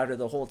thinking about her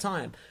the whole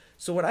time.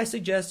 So what I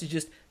suggest is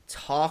just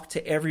talk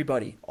to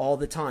everybody all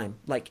the time.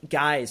 Like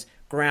guys,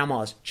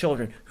 grandmas,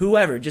 children,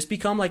 whoever. Just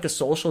become like a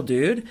social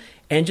dude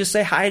and just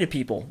say hi to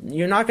people.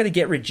 You're not going to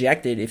get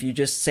rejected if you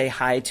just say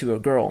hi to a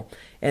girl.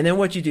 And then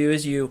what you do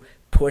is you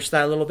push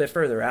that a little bit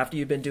further. After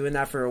you've been doing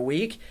that for a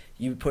week,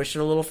 you push it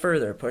a little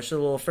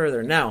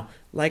further. Now,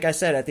 like I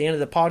said, at the end of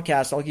the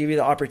podcast, I'll give you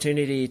the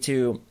opportunity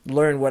to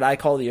learn what I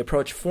call the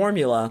approach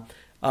formula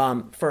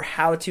for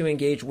how to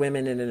engage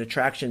women in an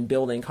attraction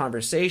building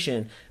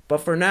conversation. But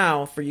for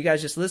now, for you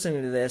guys just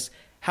listening to this,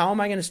 how am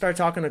I going to start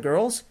talking to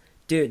girls?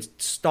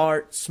 Dude,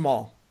 start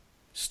small.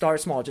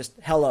 Just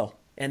hello,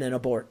 and then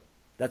abort.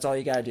 That's all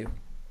you got to do.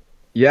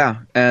 Yeah,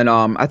 and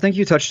I think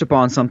you touched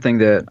upon something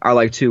that I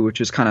like too, which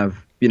is kind of,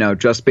 you know,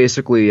 just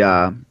basically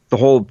the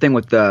whole thing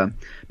with the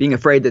being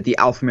afraid that the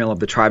alpha male of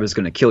the tribe is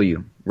going to kill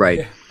you, right?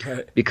 Yeah,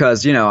 right.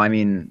 Because, you know, I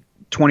mean,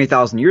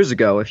 20,000 years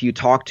ago, if you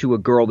talked to a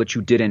girl that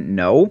you didn't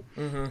know,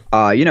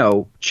 you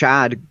know,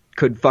 Chad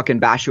could fucking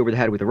bash you over the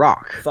head with a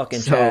rock.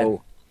 Fucking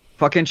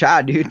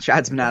Chad, dude.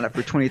 Chad's been at it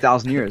for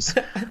 20,000 years.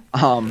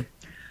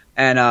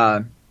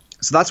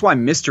 So that's why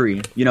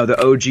Mystery, you know,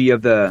 the OG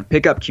of the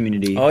pickup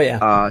community,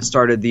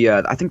 started the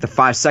I think the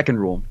 5-second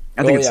rule.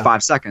 I think it's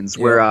 5 seconds,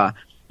 where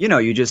you know,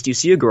 you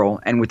see a girl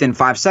and within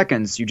 5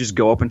 seconds you just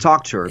go up and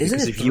talk to her. Isn't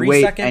because it if you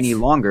wait 3 seconds? Any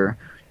longer,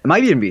 it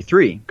might even be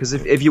 3. Because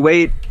if you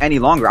wait any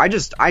longer,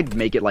 I'd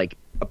make it like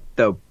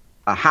a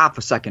half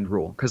a second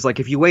rule. Because like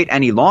if you wait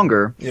any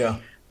longer,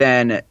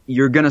 then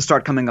you're gonna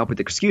start coming up with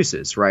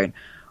excuses, right?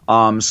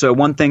 So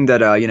one thing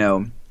that you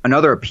know,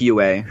 another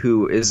PUA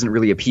who isn't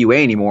really a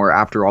PUA anymore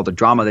after all the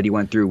drama that he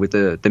went through with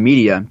the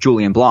media,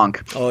 Julian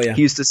Blanc. Oh yeah.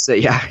 He used to say,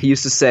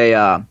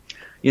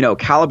 you know,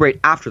 calibrate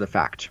after the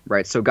fact,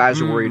 right? So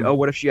guys are worried, oh,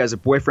 what if she has a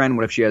boyfriend?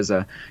 What if she has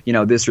a, you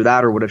know, this or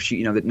that? Or what if she,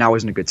 you know, that now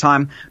isn't a good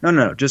time?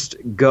 No. Just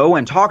go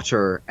and talk to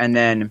her and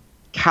then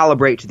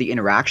calibrate to the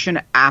interaction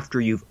after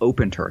you've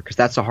opened her, because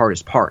that's the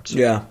hardest part.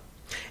 Yeah.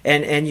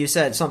 And you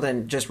said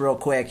something just real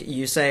quick.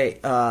 You say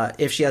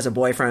if she has a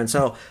boyfriend.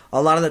 So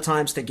a lot of the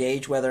times to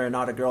gauge whether or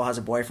not a girl has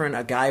a boyfriend,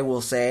 a guy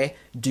will say,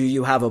 do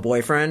you have a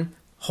boyfriend?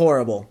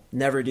 Horrible.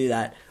 Never do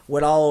that.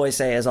 What I'll always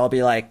say is I'll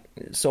be like,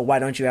 so why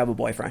don't you have a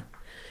boyfriend?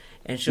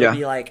 And she'll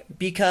be like,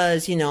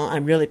 because, you know,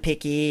 I'm really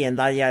picky and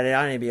yada yada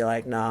yada. And you'll be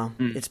like, no,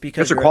 it's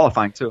because Those are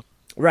qualifying too.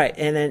 Right.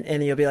 And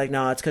then you'll be like,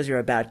 no, it's because you're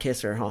a bad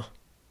kisser, huh?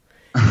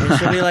 And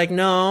she'll be like,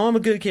 no, I'm a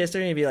good kisser.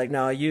 And you'll be like,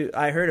 no,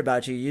 I heard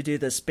about you. You do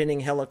the spinning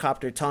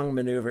helicopter tongue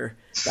maneuver.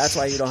 That's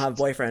why you don't have a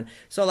boyfriend.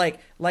 So like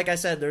I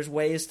said, there's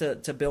ways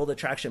to build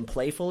attraction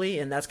playfully.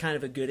 And that's kind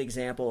of a good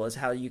example is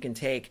how you can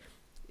take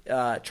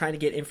trying to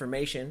get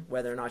information,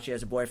 whether or not she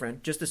has a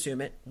boyfriend, just assume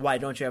it. Why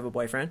don't you have a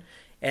boyfriend?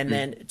 And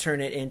then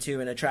turn it into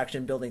an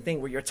attraction building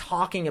thing where you're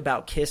talking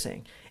about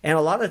kissing. And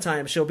a lot of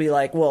times she'll be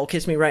like, well,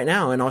 kiss me right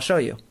now and I'll show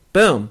you.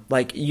 Boom.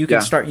 Like you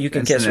can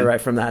kiss her right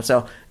from that.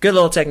 So good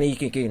little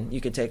technique you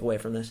can take away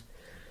from this.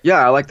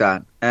 Yeah, I like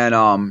that.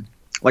 And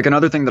like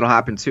another thing that'll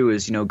happen too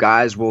is, you know,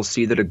 guys will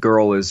see that a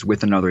girl is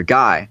with another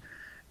guy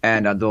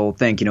and they'll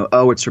think, you know,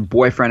 oh, it's her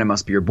boyfriend. It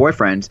must be your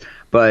boyfriend.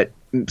 But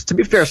to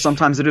be fair,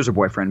 sometimes it is her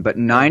boyfriend, but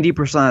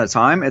 90% of the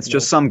time, it's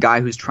just some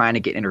guy who's trying to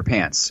get in her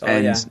pants.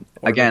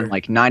 Again,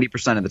 like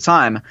 90% of the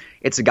time,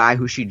 it's a guy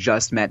who she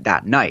just met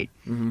that night.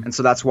 And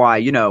so that's why,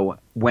 you know,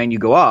 when you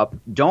go up,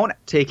 don't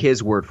take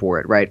his word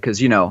for it, right?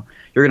 Because, you know,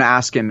 you're going to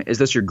ask him, is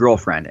this your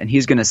girlfriend? And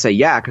he's going to say,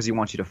 yeah, because he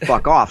wants you to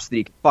fuck off so that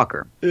he can fuck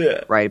her.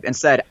 Yeah. Right?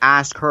 Instead,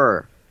 ask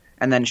her.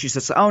 And then she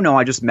says, oh, no,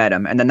 I just met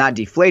him. And then that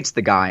deflates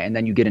the guy, and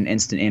then you get an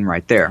instant in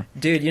right there.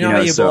 Dude, you know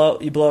how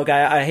you blow a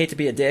guy? I hate to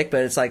be a dick,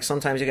 but it's like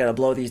sometimes you got to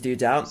blow these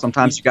dudes out.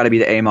 Sometimes you got to be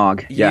the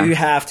AMOG. Yeah. You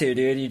have to,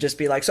 dude. You just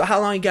be like, so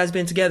how long you guys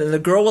been together? And the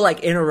girl will,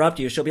 like, interrupt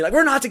you. She'll be like,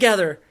 we're not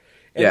together.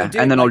 And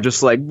and then I'll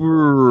just like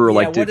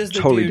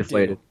totally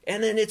deflated.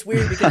 And then it's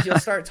weird because you'll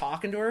start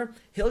talking to her.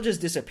 He'll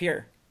just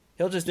disappear.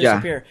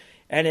 Yeah.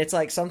 And it's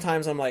like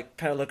sometimes I'm like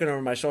kind of looking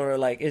over my shoulder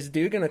like, is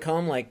dude going to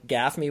come like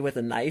gaff me with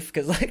a knife?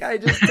 Because like I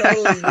just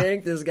totally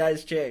yanked this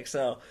guy's chick.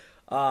 So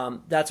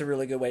that's a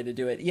really good way to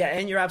do it. Yeah,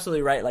 and you're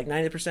absolutely right. Like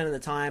 90% of the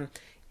time,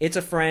 it's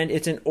a friend.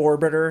 It's an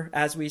orbiter,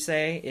 as we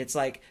say. It's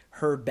like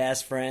her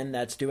best friend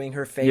that's doing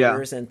her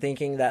favors and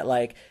thinking that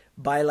like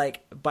by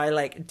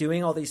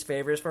doing all these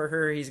favors for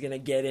her, he's going to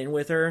get in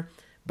with her.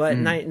 But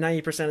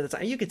 90% of the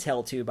time, you could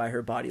tell too by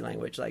her body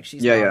language. Like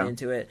she's not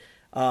into it.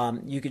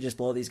 You could just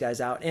blow these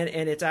guys out.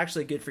 And it's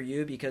actually good for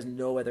you because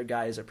no other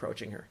guy is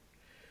approaching her.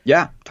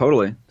 Yeah,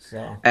 totally.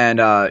 So. And,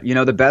 you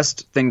know, the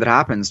best thing that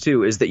happens,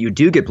 too, is that you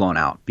do get blown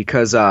out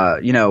because,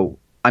 you know,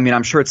 I mean,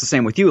 I'm sure it's the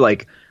same with you.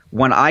 Like,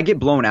 when I get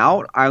blown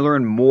out, I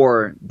learn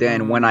more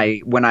than when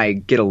I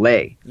get a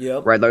lay.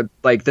 Yep. Right?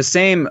 Like, the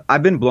same –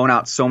 I've been blown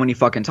out so many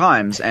fucking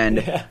times.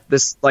 And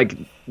this – like,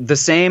 the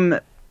same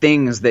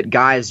things that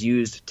guys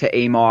used to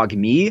AMOG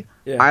me,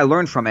 I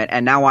learned from it,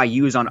 and now I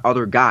use on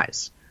other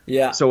guys.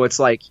 Yeah. So it's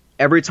like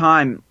every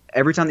time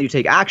that you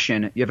take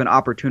action, you have an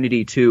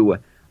opportunity to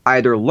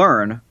either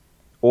learn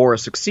or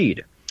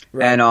succeed.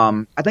 Right.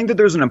 And I think that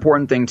there's an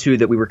important thing too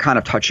that we were kind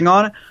of touching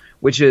on,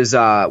 which is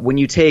when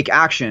you take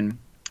action,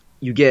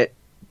 you get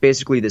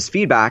basically this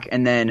feedback,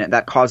 and then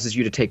that causes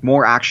you to take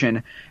more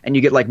action, and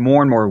you get like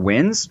more and more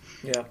wins.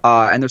 Yeah.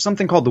 And there's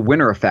something called the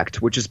winner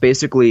effect, which is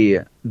basically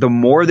the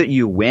more that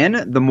you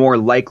win, the more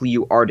likely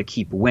you are to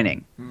keep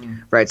winning.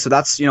 Right. So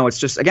that's, you know, it's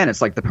just, again, it's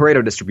like the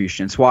Pareto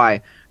distribution. It's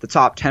why the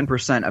top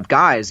 10% of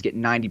guys get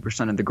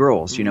 90% of the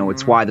girls. You know,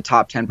 it's why the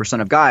top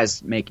 10% of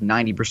guys make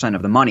 90%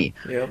 of the money.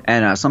 Yep.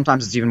 And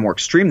sometimes it's even more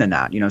extreme than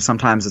that. You know,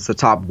 sometimes it's the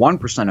top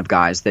 1% of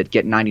guys that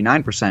get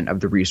 99% of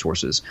the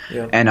resources.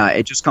 Yep. And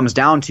it just comes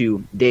down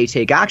to they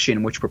take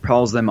action, which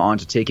propels them on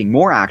to taking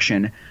more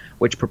action,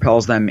 which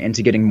propels them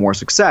into getting more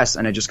success,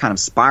 and it just kind of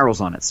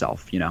spirals on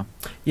itself, you know?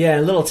 Yeah,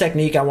 a little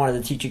technique I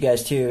wanted to teach you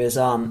guys too is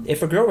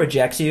if a girl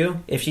rejects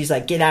you, if she's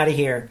like, get out of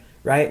here,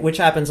 right, which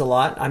happens a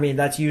lot. I mean,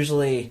 that's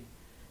usually,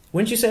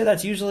 wouldn't you say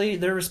that's usually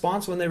their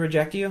response when they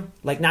reject you?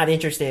 Like, not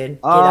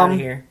interested, get out of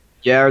here.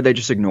 Yeah, or they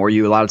just ignore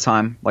you a lot of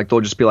time. Like,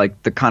 they'll just be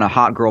like the kind of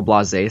hot girl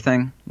blasé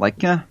thing.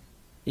 Like, yeah.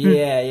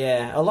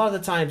 Yeah. A lot of the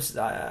times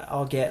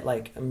I'll get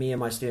like me and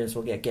my students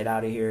will get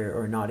out of here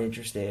or not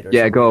interested.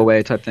 Or go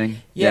away type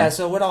thing. Yeah.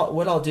 So what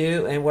I'll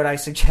do and what I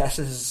suggest,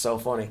 this is so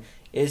funny,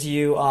 is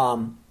you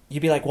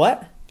be like,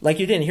 what? Like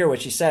you didn't hear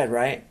what she said,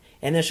 right?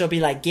 And then she'll be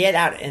like, get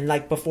out. And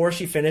like before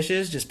she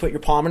finishes, just put your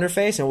palm in her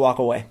face and walk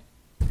away.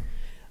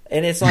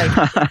 And it's like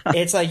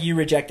it's like you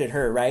rejected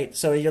her, right?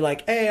 So you're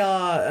like, hey,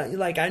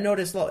 like I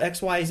noticed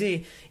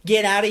XYZ.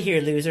 Get out of here,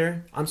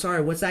 loser. I'm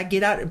sorry, what's that?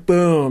 Get out.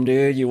 Boom,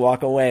 dude, you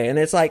walk away. And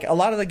it's like a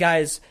lot of the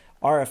guys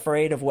are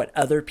afraid of what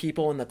other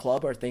people in the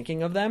club are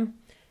thinking of them.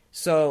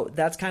 So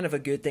that's kind of a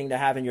good thing to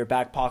have in your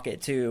back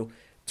pocket to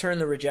turn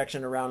the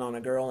rejection around on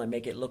a girl and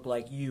make it look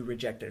like you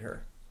rejected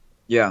her.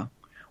 Yeah.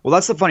 Well,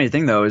 that's the funny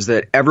thing, though, is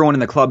that everyone in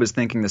the club is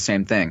thinking the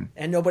same thing.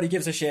 And nobody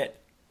gives a shit.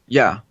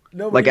 Yeah.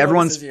 Nobody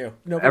everyone's you.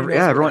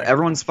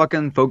 Everyone's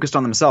fucking focused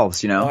on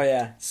themselves, you know. Oh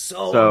yeah,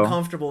 so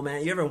uncomfortable,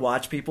 man. You ever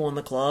watch people in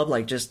the club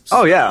like just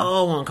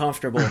so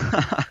uncomfortable?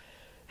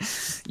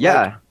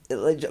 Yeah,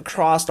 like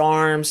crossed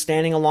arms,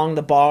 standing along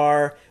the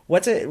bar.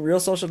 What's it? Real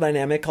Social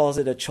Dynamic calls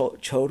it a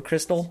chode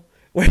crystal.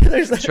 Where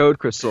there's like, chode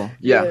crystal,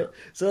 yeah.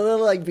 So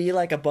they'll like be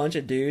like a bunch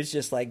of dudes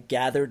just like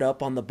gathered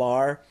up on the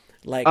bar,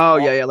 Like, Oh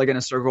yeah, like in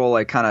a circle,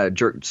 like kind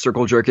of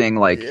circle jerking,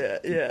 like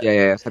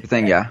yeah, type of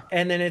thing. Yeah,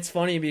 and then it's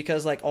funny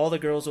because like all the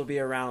girls will be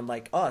around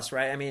like us,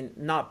 right? I mean,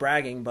 not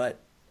bragging, but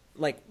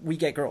like we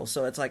get girls,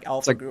 so it's like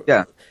alpha.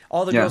 yeah,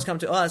 all the girls come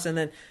to us, and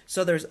then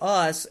so there's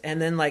us, and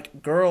then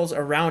like girls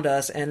around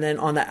us, and then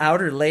on the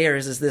outer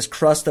layers is this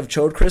crust of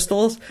chode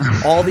crystals.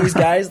 All these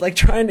guys like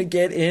trying to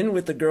get in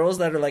with the girls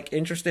that are like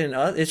interested in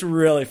us. It's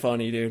really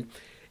funny, dude.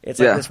 It's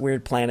like this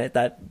weird planet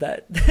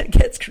that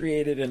gets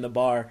created in the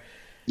bar.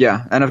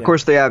 Yeah, and of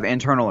course they have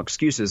internal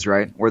excuses,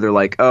 right? Where they're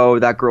like, "Oh,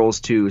 that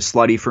girl's too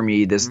slutty for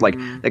me." This like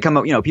they come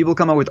up, people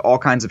come up with all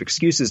kinds of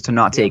excuses to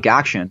not take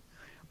action.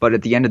 But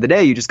at the end of the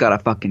day, you just gotta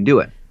fucking do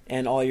it.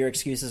 And all your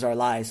excuses are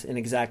lies. And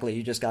exactly,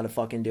 you just gotta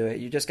fucking do it.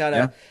 You just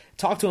gotta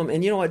talk to them.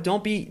 And you know what?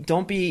 Don't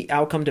be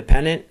outcome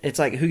dependent. It's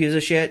like, who gives a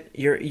shit?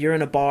 You're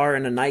in a bar,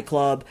 in a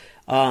nightclub.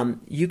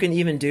 You can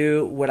even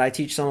do what I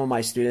teach some of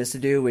my students to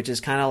do, which is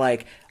kind of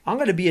like, I'm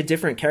gonna be a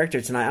different character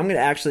tonight. I'm gonna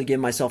actually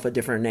give myself a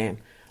different name.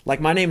 Like,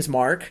 my name's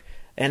Mark,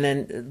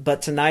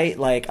 but tonight,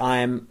 like,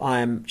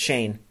 I'm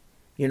Shane.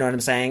 You know what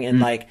I'm saying? And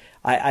like,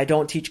 I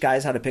don't teach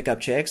guys how to pick up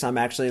chicks. I'm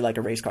actually like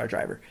a race car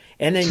driver.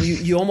 And then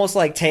you almost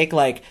like take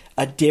like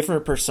a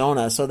different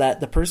persona, so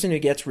that the person who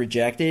gets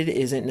rejected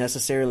isn't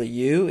necessarily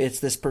you. It's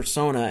this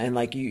persona, and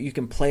like you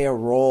can play a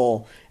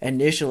role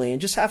initially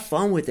and just have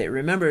fun with it.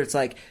 Remember, it's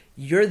like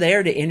you're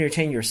there to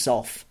entertain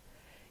yourself.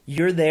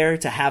 You're there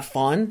to have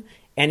fun.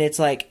 And it's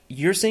like,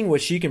 you're seeing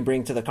what she can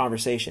bring to the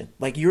conversation.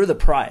 Like, you're the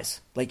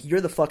prize. Like,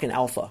 you're the fucking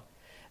alpha.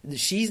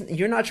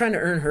 You're not trying to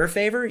earn her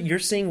favor. You're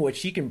seeing what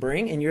she can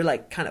bring, and you're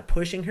like kind of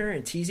pushing her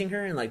and teasing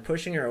her and like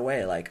pushing her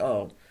away. Like,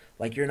 oh,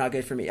 like, you're not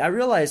good for me. I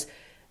realize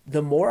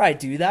the more I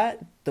do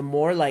that, the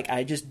more like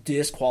I just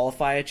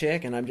disqualify a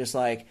chick, and I'm just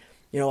like,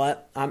 you know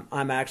what?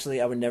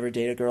 I would never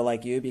date a girl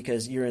like you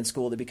because you're in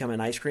school to become an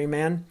ice cream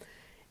man.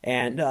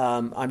 And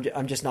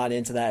I'm just not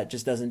into that. It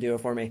just doesn't do it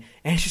for me.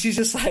 And she's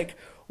just like,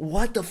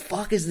 what the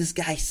fuck is this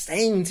guy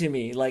saying to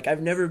me? Like,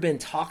 I've never been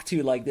talked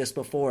to like this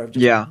before.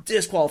 Just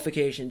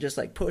disqualification, just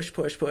like push,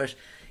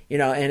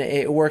 and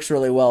it works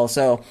really well.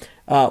 So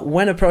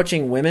when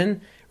approaching women,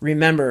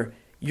 remember,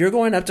 you're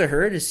going up to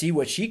her to see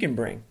what she can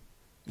bring.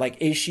 Like,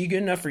 is she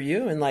good enough for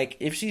you? And like,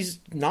 if she's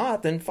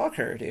not, then fuck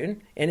her,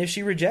 dude. And if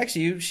she rejects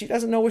you, she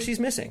doesn't know what she's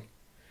missing.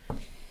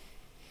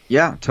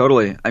 Yeah,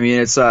 totally. I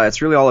mean, it's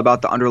really all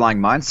about the underlying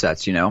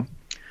mindsets,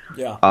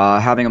 Yeah.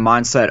 Having a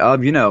mindset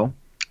of,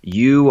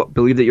 you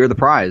believe that you're the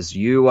prize.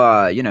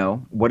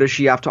 What does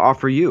she have to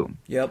offer you?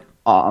 Yep.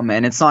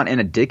 And it's not in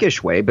a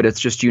dickish way, but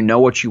it's just,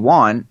 what you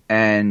want.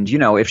 And,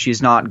 if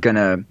she's not going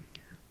to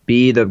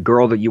be the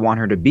girl that you want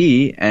her to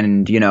be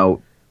and,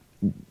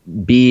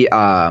 be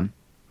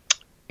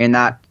in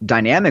that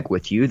dynamic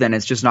with you, then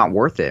it's just not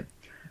worth it.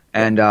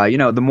 And,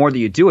 the more that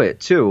you do it,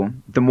 too,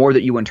 the more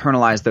that you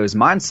internalize those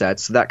mindsets,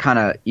 so that kind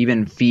of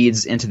even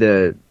feeds into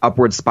the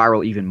upward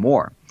spiral even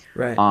more.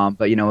 Right.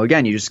 But,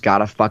 again, you just got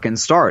to fucking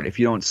start. If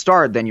you don't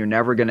start, then you're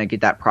never going to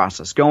get that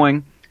process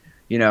going.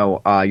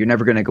 You're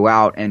never going to go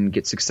out and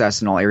get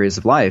success in all areas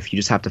of life. You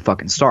just have to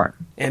fucking start.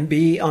 And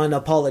be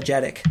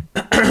unapologetic.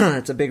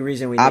 That's a big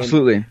reason we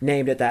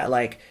named it that.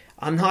 Like,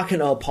 I'm not going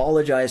to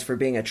apologize for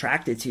being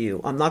attracted to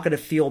you. I'm not going to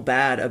feel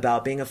bad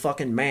about being a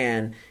fucking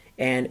man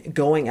and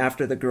going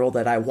after the girl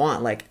that I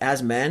want. Like,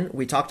 as men,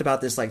 we talked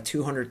about this like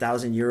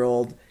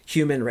 200,000-year-old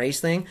human race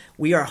thing.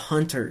 We are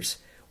hunters.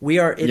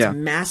 It's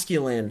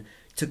masculine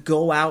to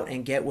go out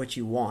and get what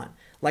you want.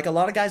 Like, a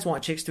lot of guys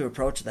want chicks to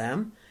approach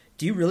them.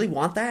 Do you really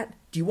want that?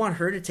 Do you want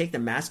her to take the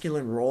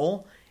masculine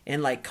role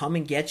and like come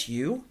and get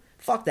you?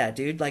 Fuck that,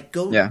 dude. Like,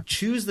 go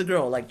choose the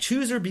girl. Like,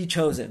 choose or be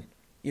chosen.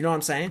 You know what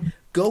I'm saying?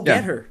 Go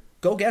get her.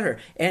 Go get her.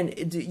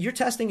 And you're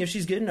testing if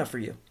she's good enough for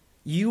you.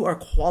 You are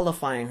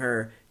qualifying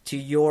her to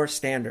your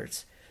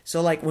standards.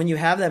 So like, when you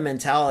have that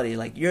mentality,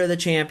 like, you're the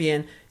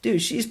champion,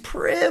 dude, she's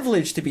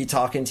privileged to be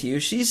talking to you.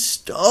 She's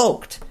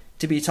stoked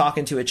to be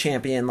talking to a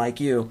champion like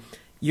you.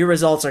 Your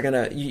results are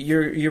gonna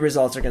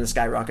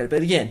skyrocket.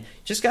 But again,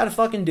 just gotta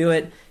fucking do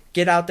it.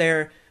 Get out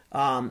there.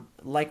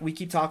 Like we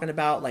keep talking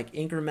about, like,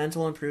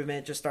 incremental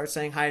improvement. Just start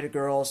saying hi to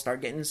girls.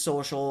 Start getting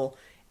social.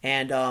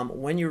 And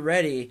when you're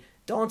ready,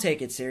 don't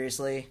take it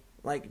seriously.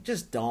 Like,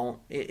 just don't.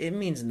 It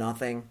means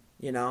nothing.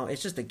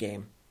 It's just a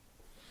game.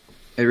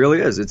 It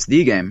really is. It's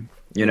the game.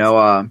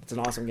 It's an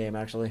awesome game,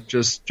 actually.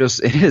 Just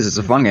it is. It's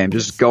a fun game.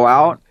 Just go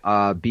out,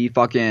 be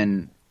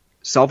fucking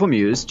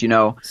self-amused.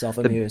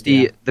 Self-amused.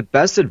 The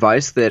best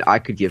advice that I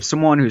could give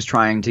someone who's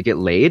trying to get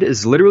laid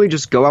is literally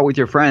just go out with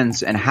your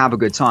friends and have a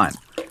good time.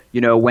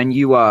 When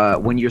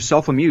you're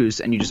self-amused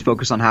and you just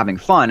focus on having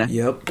fun,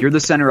 you're the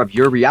center of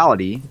your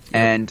reality,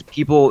 and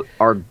people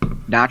are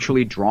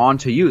naturally drawn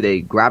to you.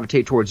 They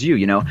gravitate towards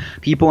you.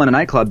 People in a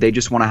nightclub, they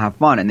just want to have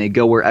fun, and they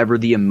go wherever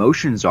the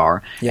emotions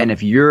are. And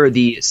if you're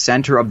the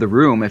center of the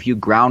room, if you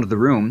ground the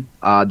room,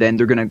 then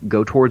they're going to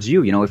go towards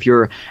you. If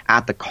you're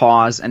at the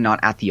cause and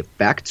not at the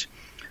effect.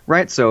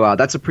 Right, so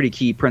that's a pretty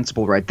key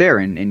principle right there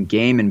in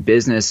game and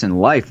business and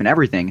life and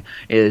everything,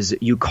 is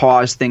you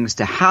cause things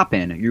to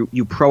happen.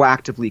 You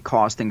proactively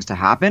cause things to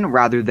happen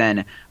rather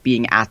than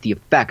being at the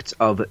effect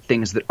of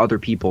things that other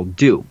people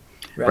do.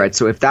 right?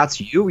 So if that's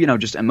you,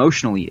 just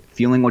emotionally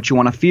feeling what you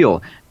want to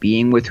feel,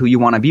 being with who you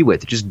want to be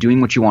with, just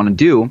doing what you want to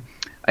do,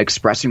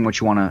 expressing what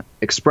you want to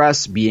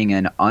express, being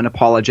an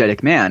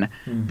unapologetic man,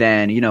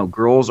 then,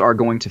 girls are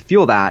going to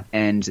feel that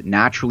and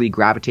naturally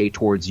gravitate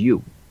towards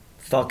you.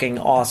 Fucking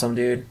awesome,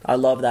 dude. I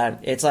love that.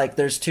 It's like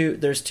there's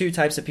two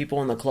types of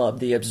people in the club,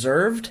 the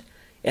observed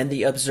and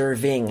the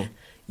observing.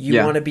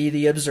 You want to be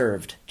the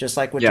observed, just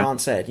like what John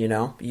said,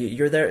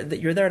 You're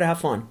there to have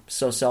fun.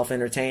 So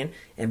self-entertain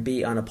and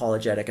be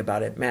unapologetic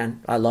about it.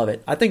 Man, I love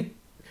it. I think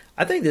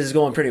this is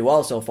going pretty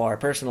well so far,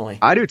 personally.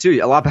 I do too.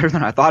 A lot better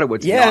than I thought it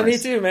would. Yeah, me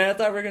too, man. I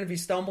thought we were going to be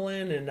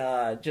stumbling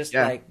and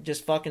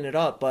just fucking it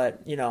up,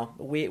 but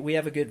we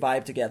have a good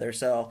vibe together.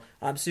 So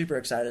I'm super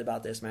excited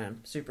about this, man.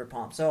 Super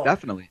pumped. So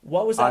definitely.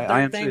 What was that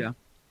third thing? Too, yeah.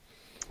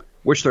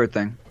 Which third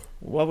thing?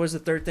 What was the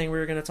third thing we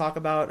were going to talk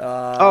about?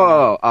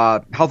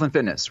 Health and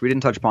fitness. We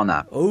didn't touch upon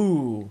that.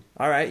 Oh,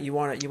 all right. You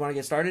want to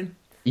get started?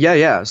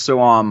 Yeah. So,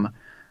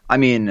 I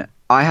mean,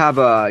 I have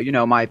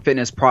my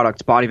fitness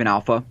product, Bodyvin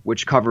Alpha,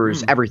 which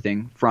covers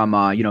everything from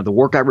the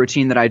workout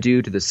routine that I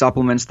do to the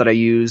supplements that I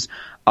use,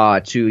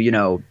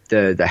 to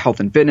the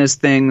health and fitness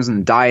things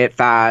and diet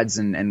fads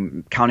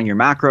and counting your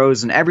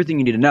macros and everything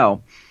you need to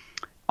know.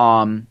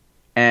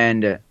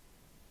 And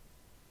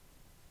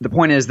the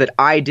point is that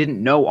I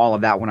didn't know all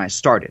of that when I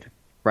started,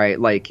 right?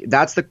 Like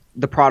that's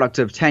the product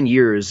of 10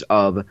 years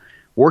of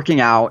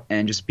working out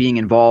and just being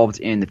involved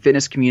in the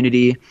fitness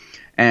community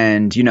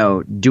and,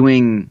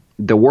 doing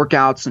the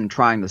workouts and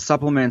trying the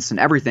supplements and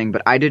everything.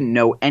 But I didn't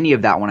know any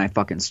of that when I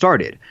fucking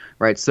started,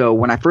 right? So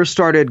when I first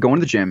started going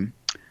to the gym,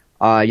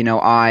 I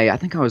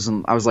think I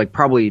was like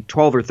probably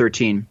 12 or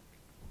 13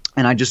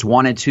 and I just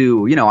wanted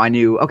to, I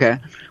knew, okay,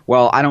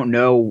 well, I don't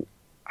know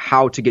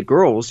how to get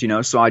girls,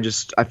 so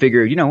I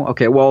figured,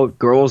 okay, well,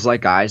 girls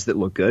like guys that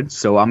look good,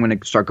 so I'm going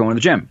to start going to the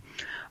gym,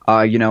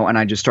 and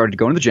I just started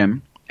going to the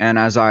gym. And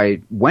as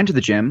I went to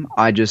the gym,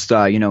 I just,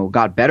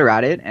 got better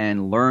at it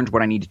and learned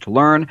what I needed to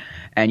learn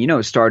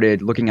and,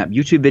 started looking up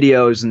YouTube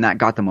videos and that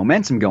got the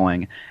momentum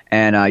going.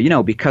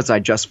 And, because I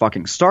just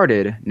fucking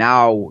started,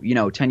 now,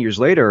 10 years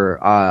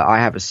later, I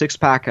have a six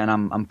pack and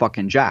I'm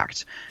fucking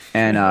jacked.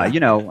 And,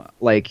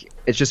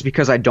 it's just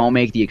because I don't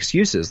make the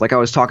excuses. Like I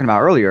was talking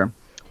about earlier,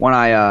 when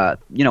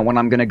when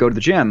I'm going to go to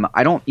the gym,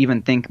 I don't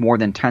even think more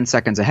than 10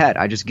 seconds ahead.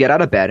 I just get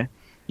out of bed,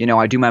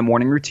 I do my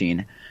morning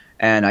routine.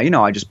 And,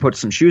 I just put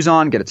some shoes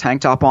on, get a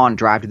tank top on,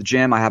 drive to the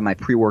gym. I have my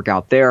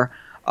pre-workout there.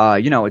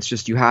 It's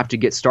just you have to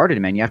get started,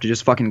 man. You have to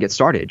just fucking get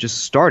started. Just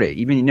start it.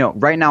 Even,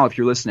 right now if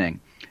you're listening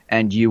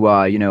and you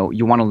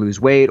want to lose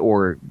weight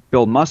or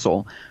build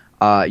muscle,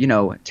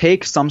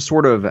 take some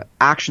sort of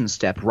action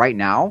step right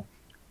now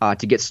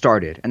to get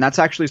started. And that's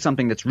actually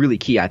something that's really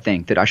key, I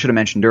think, that I should have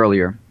mentioned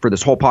earlier for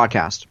this whole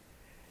podcast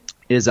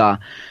is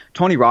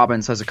Tony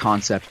Robbins has a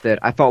concept that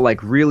I felt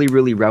like really,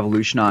 really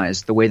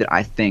revolutionized the way that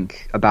I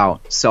think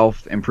about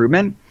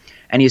self-improvement.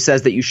 And he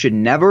says that you should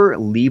never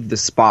leave the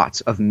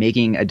spot of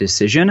making a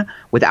decision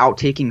without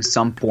taking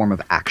some form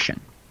of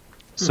action.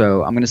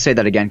 So I'm going to say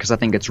that again because I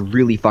think it's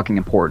really fucking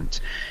important.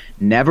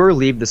 Never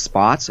leave the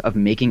spot of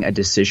making a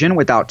decision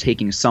without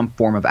taking some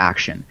form of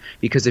action.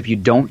 Because if you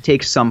don't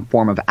take some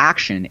form of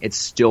action, it's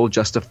still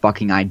just a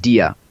fucking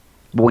idea.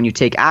 But when you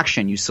take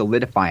action, you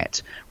solidify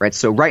it, right?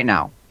 So right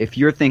now, if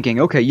you're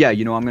thinking, okay, yeah,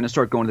 I'm going to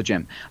start going to the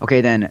gym.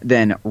 Okay,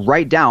 then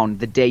write down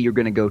the day you're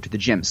going to go to the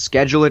gym.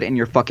 Schedule it in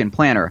your fucking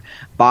planner.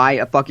 Buy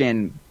a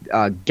fucking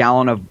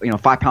gallon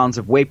of, 5 pounds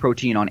of whey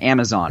protein on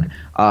Amazon.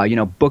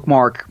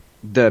 Bookmark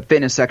the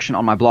fitness section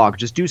on my blog.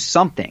 Just do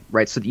something,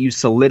 right? So that you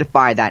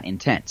solidify that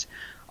intent.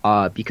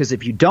 Because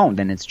if you don't,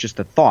 then it's just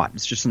a thought.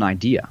 It's just an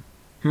idea.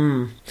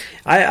 I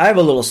have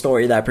a little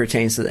story that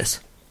pertains to this.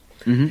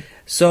 Mm-hmm.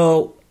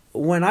 So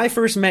when I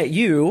first met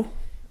you,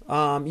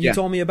 you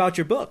told me about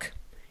your book,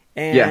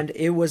 and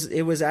it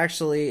was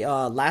actually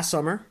last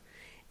summer,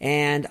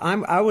 and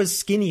I was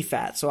skinny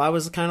fat, so I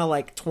was kind of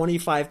like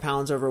 25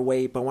 pounds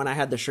overweight. But when I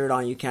had the shirt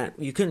on, you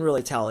couldn't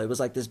really tell. It was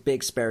like this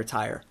big spare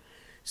tire.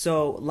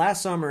 So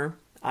last summer,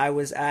 I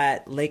was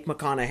at Lake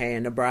McConaughey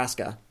in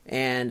Nebraska,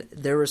 and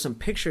there were some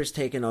pictures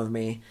taken of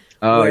me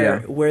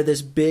where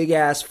this big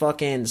ass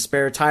fucking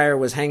spare tire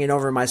was hanging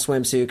over my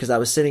swimsuit because I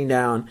was sitting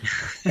down,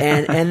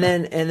 and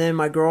then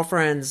my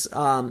girlfriend's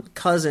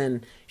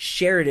cousin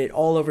shared it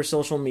all over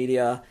social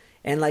media,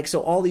 and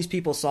so all these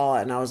people saw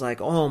it, and I was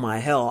like, oh my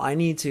hell, I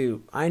need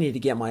to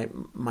get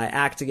my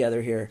act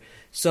together here.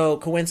 So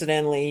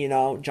coincidentally,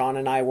 John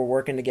and I were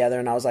working together,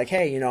 and I was like,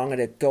 hey, I'm going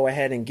to go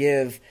ahead and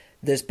give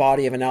this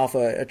Body of an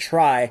Alpha a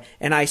try,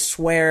 and I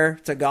swear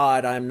to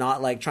God I'm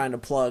not trying to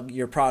plug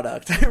your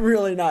product. I'm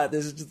really not.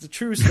 This is just a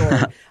true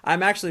story.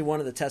 I'm actually one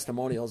of the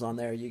testimonials on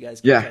there. You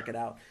guys can check it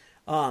out.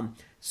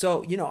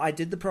 So I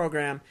did the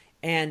program,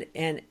 and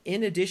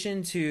in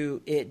addition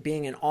to it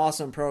being an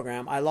awesome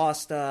program, I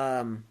lost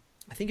I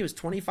think it was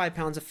 25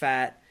 pounds of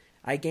fat.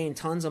 I gained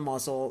tons of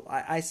muscle.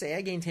 I say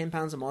I gained 10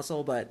 pounds of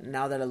muscle, but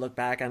now that I look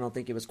back, I don't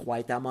think it was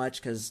quite that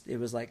much because it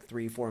was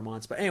 3-4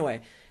 months. But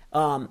anyway,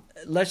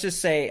 let's just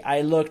say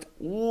I looked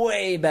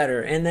way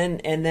better. And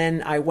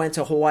then I went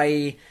to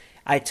Hawaii.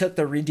 I took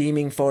the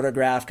redeeming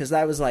photograph because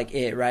that was like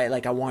it, right?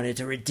 Like I wanted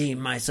to redeem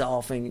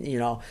myself and, you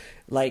know,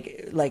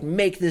 like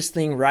make this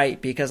thing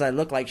right because I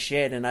look like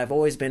shit and I've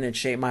always been in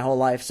shape my whole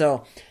life.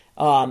 So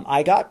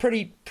I got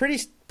pretty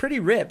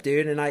ripped,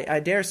 dude. And I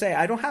dare say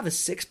I don't have a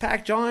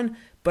 6-pack, John,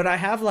 but I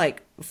have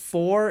like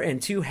 4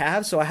 and 2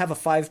 halves. So I have a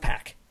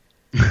 5-pack.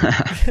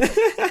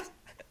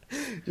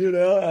 You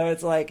know,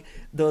 it's like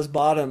those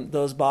bottom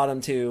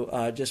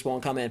 2 just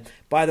won't come in.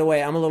 By the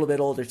way, I'm a little bit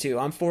older too.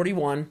 I'm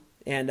 41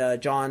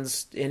 and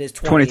John's in his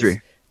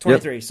 20s.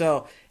 23. Yep.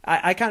 So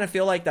I kind of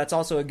feel like that's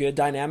also a good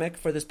dynamic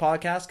for this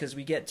podcast because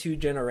we get 2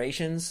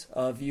 generations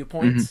of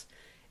viewpoints.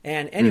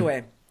 And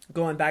anyway,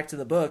 going back to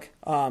the book,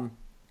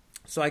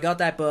 so I got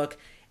that book,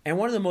 and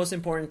one of the most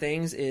important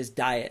things is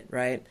diet,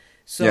 right?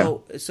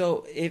 So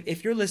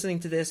if you're listening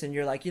to this and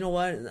you're like, you know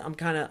what,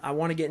 I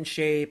want to get in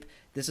shape.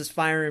 This is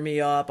firing me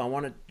up. I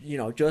want to, you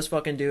know, just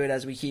fucking do it,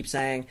 as we keep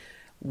saying.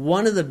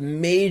 One of the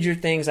major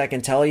things I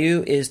can tell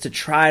you is to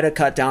try to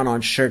cut down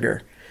on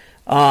sugar.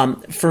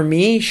 For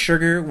me,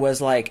 sugar was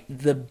like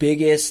the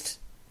biggest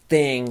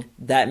thing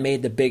that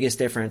made the biggest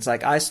difference.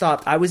 Like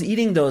I was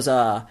eating those,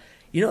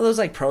 you know, those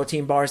like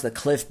protein bars, the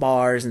Cliff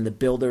bars and the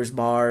Builders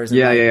bars. And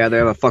yeah. They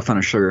have a fuck ton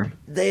of sugar.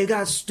 Dude,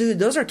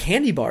 those are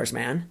candy bars,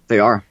 man. They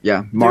are,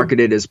 yeah.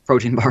 Marketed as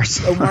protein bars.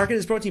 Marketed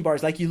as protein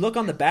bars. Like you look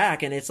on the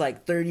back and it's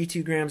like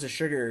 32 grams of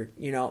sugar,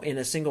 you know, in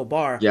a single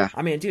bar. Yeah.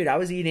 I mean, dude, I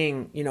was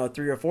eating, you know,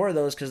 3 or 4 of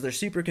those because they're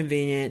super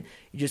convenient.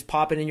 You just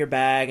pop it in your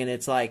bag and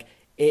it's like,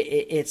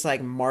 it's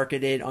like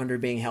marketed under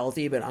being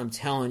healthy, but I'm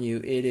telling you,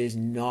 it is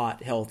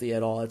not healthy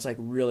at all. It's like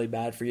really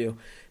bad for you.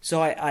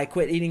 So I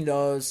quit eating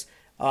those.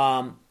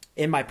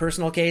 In my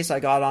personal case,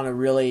 I got on a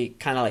really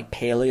kind of like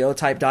paleo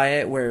type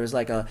diet where it was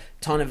like a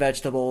ton of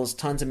vegetables,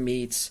 tons of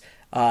meats,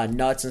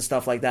 nuts and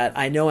stuff like that.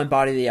 I know in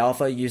Body the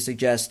Alpha, you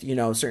suggest, you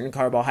know, certain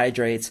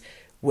carbohydrates,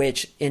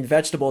 which in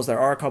vegetables there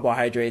are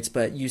carbohydrates,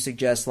 but you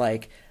suggest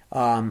like,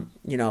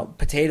 you know,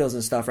 potatoes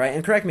and stuff, right?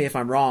 And correct me if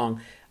I'm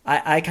wrong.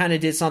 I kind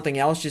of did something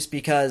else just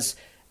because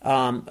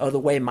of the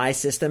way my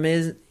system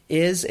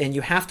is, and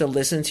you have to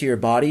listen to your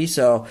body.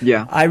 So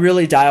yeah, I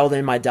really dialed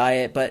in my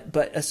diet,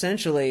 but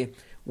essentially,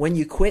 when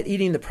you quit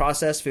eating the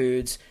processed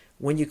foods,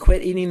 when you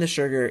quit eating the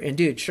sugar, and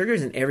dude,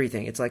 sugar's in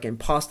everything. It's like in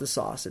pasta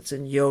sauce. It's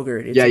in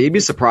yogurt. You'd be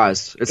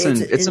surprised. It's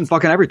in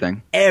fucking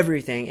everything.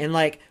 Everything. And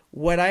like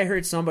what I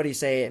heard somebody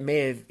say, it may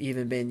have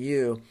even been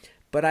you,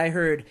 but I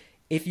heard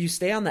if you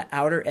stay on the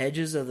outer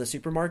edges of the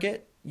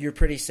supermarket, you're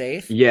pretty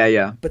safe.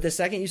 Yeah. But the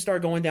second you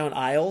start going down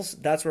aisles,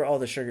 that's where all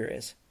the sugar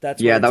is.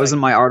 That was in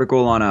my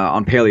article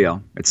on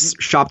paleo.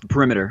 It's shop the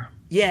perimeter.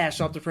 Yeah,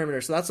 shop the perimeter.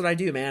 So that's what I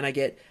do, man. I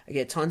get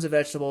tons of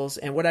vegetables,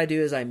 and what I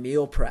do is I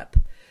meal prep.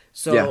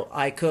 So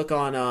I cook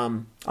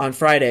on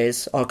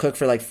Fridays. I'll cook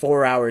for like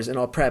 4 hours, and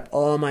I'll prep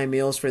all my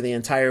meals for the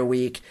entire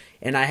week.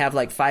 And I have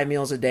like 5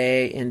 meals a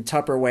day in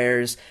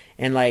Tupperwares,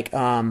 and like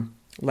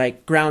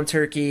ground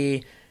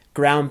turkey,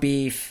 ground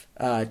beef,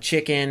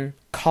 chicken,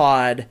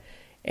 cod,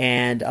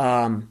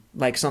 and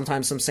like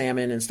sometimes some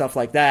salmon and stuff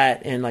like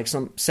that, and like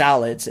some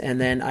salads.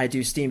 And then I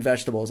do steamed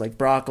vegetables like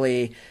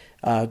broccoli,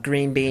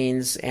 green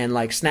beans, and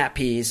like snap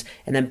peas,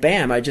 and then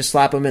bam, I just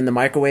slap them in the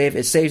microwave.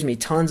 It saves me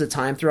tons of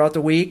time throughout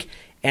the week.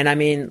 And I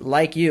mean,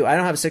 like you, I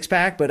don't have a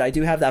 6-pack, but I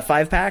do have that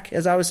 5-pack,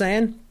 as I was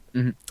saying.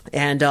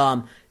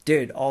 And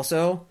dude,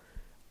 also,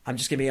 I'm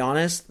just gonna be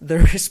honest, the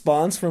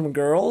response from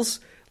girls,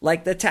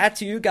 like the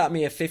tattoo got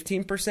me a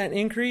 15%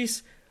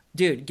 increase.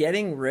 Dude,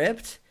 getting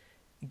ripped,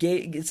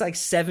 it's like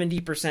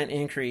 70%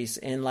 increase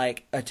in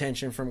like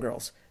attention from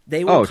girls.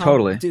 They will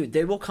totally, dude.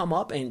 They will come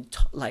up and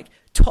like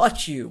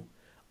touch you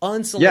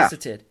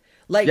unsolicited.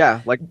 Like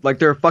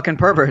they're fucking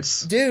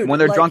perverts, dude. When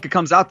they're drunk, it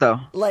comes out though.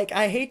 Like,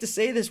 I hate to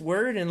say this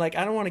word, and like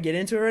I don't want to get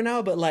into it right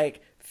now, but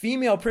like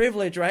female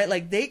privilege, right?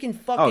 Like they can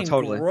fucking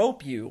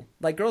grope you.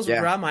 Like girls will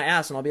grab my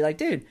ass, and I'll be like,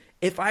 dude,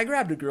 if I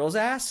grabbed a girl's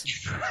ass,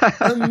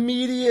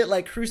 immediate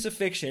like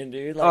crucifixion,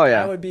 dude. Like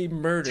I would be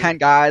murdered. 10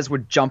 guys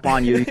would jump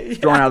on you,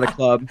 thrown out of the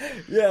club.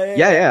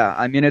 Yeah.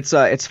 I mean, it's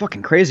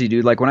fucking crazy,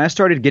 dude. Like when I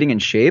started getting in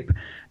shape,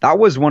 that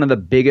was one of the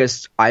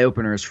biggest eye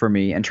openers for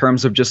me in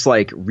terms of just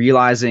like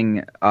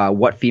realizing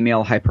what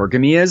female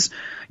hypergamy is.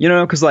 You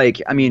know, because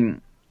like I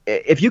mean,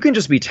 if you can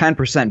just be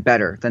 10%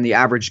 better than the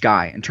average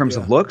guy in terms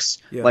of looks,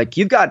 like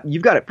you've got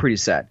it pretty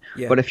set.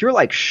 But if you're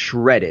like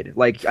shredded,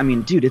 like I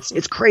mean, dude,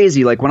 it's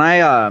crazy. Like when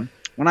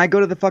I go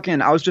to the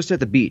fucking, I was just at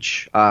the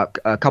beach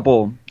a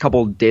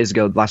couple days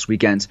ago, last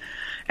weekend,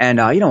 and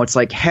you know, it's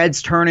like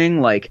heads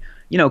turning, like,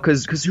 you know,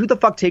 because who the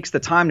fuck takes the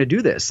time to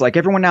do this? Like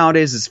everyone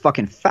nowadays is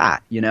fucking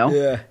fat, you know?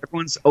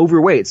 Everyone's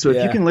overweight. So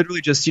if you can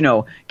literally just, you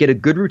know, get a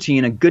good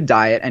routine, a good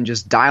diet, and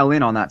just dial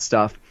in on that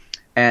stuff,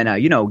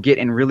 and you know, get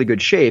in really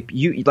good shape,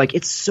 you like,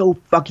 it's so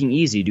fucking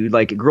easy, dude.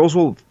 Like girls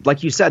will,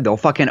 like you said, they'll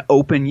fucking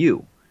open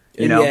you.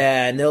 You know?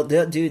 Yeah, and they'll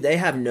dude, they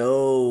have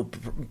no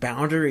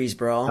boundaries,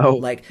 bro. Oh,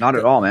 like not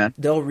at all, man.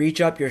 They'll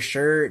reach up your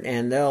shirt,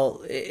 and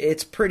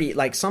it's pretty,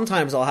 like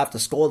sometimes I'll have to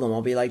scold them.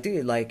 I'll be like,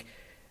 dude, like,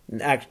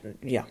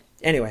 yeah.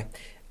 Anyway,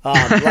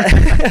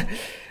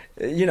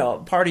 you know,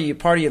 part of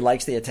you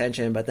likes the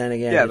attention, but then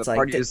again, Yeah, it's the like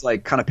party is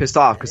like kind of pissed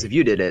off because if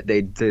you did it,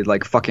 they'd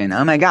like fucking,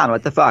 oh my god,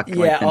 what the fuck? Yeah.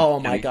 Like, Oh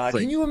my god.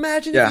 like, Can you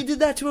imagine if you did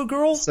that to a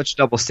girl? Such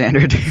double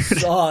standard, dude.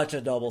 Such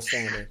a double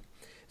standard.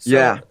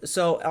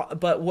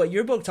 But what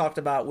your book talked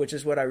about, which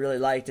is what I really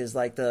liked, is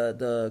like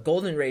the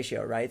golden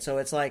ratio, right? So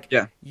it's like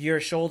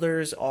your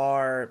shoulders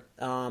are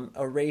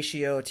a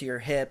ratio to your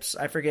hips.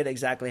 I forget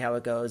exactly how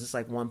it goes. It's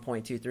like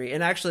 1.23.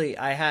 And actually,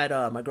 I had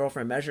my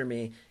girlfriend measure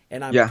me,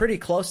 and I'm pretty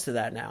close to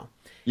that now.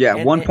 Yeah,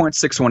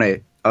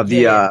 1.618 of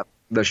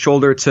the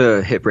shoulder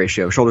to hip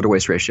ratio, shoulder to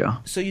waist ratio.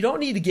 So you don't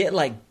need to get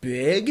like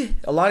big.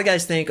 A lot of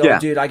guys think, oh,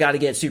 dude, I got to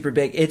get super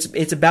big.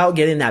 It's about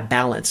getting that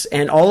balance.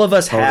 And all of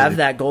us have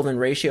that golden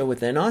ratio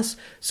within us.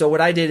 So what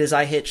I did is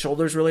I hit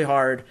shoulders really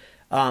hard.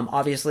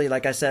 Obviously,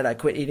 like I said, I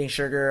quit eating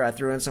sugar. I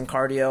threw in some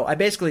cardio. I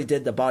basically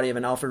did the body of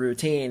an alpha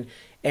routine.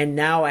 And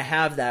now I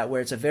have that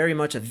where it's very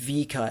much a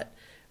V cut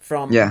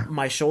from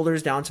my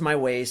shoulders down to my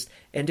waist.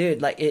 And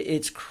dude, like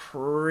it's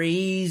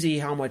crazy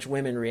how much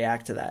women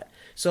react to that.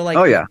 So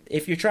like,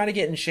 if you're trying to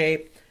get in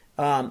shape,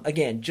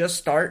 again, just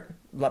start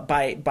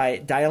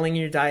by dialing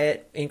your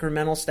diet,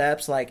 incremental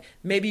steps. Like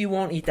maybe you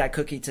won't eat that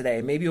cookie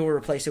today. Maybe you'll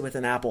replace it with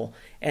an apple,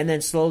 and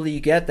then slowly you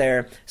get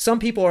there. Some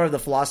people are of the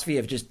philosophy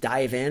of just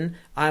dive in.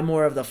 I'm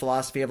more of the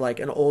philosophy of like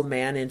an old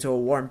man into a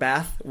warm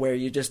bath where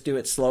you just do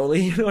it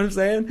slowly. You know what I'm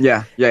saying?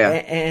 Yeah.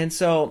 And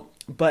so,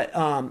 but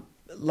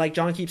like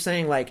John keeps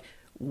saying, like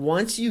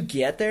once you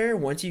get there,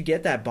 once you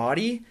get that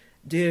body,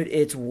 dude,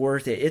 it's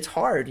worth it. It's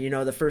hard, you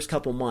know, the first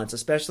couple months,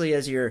 especially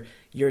as your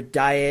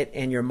diet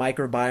and your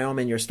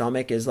microbiome in your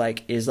stomach is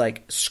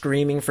like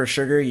screaming for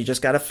sugar. You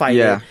just got to fight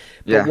it.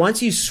 But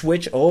once you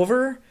switch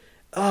over,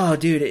 oh,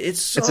 dude,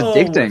 it's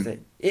addicting. Worth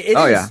it. It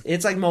is.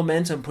 It's like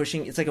momentum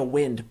pushing. It's like a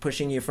wind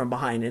pushing you from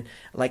behind. And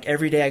like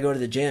every day I go to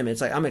the gym,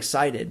 it's like I'm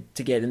excited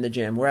to get in the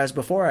gym. Whereas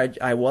before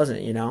I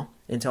wasn't, you know,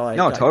 until I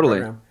got totally.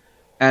 the program.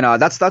 And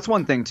that's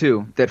one thing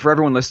too, that for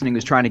everyone listening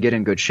who's trying to get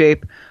in good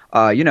shape,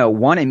 you know,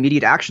 one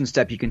immediate action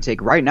step you can take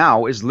right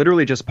now is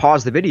literally just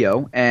pause the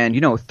video and,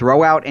 you know,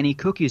 throw out any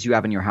cookies you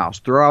have in your house,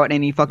 throw out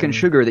any fucking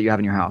sugar that you have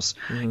in your house,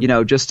 you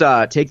know, just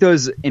take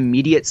those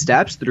immediate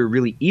steps that are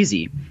really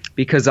easy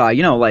because,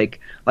 you know, like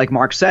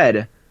Mark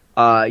said,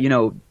 you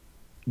know,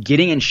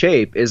 getting in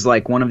shape is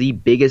like one of the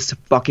biggest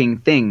fucking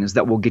things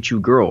that will get you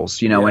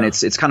girls, you know, and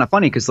it's kind of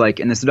funny because like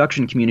in the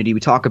seduction community, we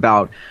talk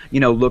about, you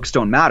know, looks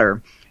don't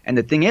matter. And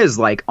the thing is,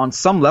 like, on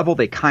some level,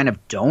 they kind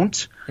of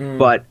don't,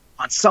 but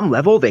on some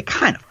level, they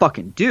kind of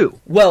fucking do.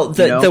 Well,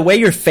 the way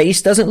your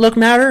face doesn't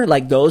matter,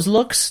 like those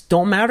looks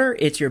don't matter.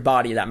 It's your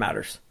body that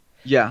matters.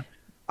 Yeah,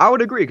 I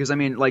would agree because, I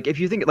mean, like, if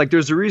you think, like,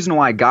 there's a reason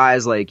why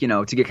guys, like, you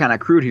know, to get kind of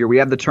crude here, we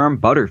have the term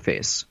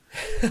butterface.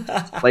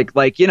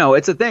 like you know,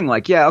 it's a thing.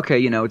 Like, yeah, okay,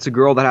 you know, it's a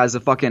girl that has a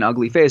fucking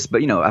ugly face,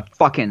 but you know, a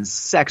fucking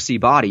sexy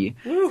body,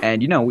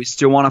 and you know, we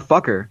still want to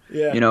fuck her.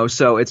 You know,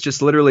 so it's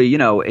just literally, you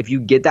know, if you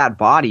get that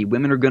body,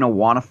 women are gonna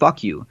want to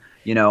fuck you.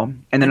 You know,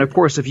 and then of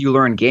course, if you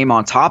learn game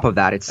on top of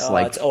that, it's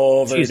like it's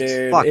over, Jesus,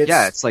 dude. Fuck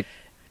yeah, it's like.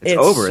 It's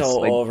over. So it's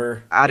like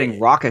over. Adding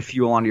rocket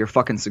fuel onto your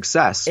fucking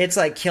success. It's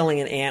like killing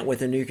an ant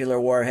with a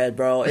nuclear warhead,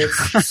 bro.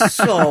 It's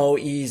so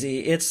easy.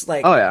 It's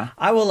like,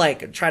 I will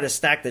like try to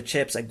stack the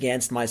chips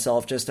against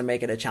myself just to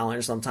make it a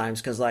challenge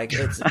sometimes. Cause like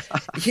it's,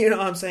 you know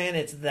what I'm saying?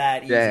 It's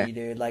that easy,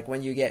 dude. Like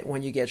when you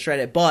get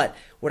shredded. But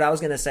what I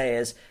was going to say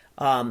is,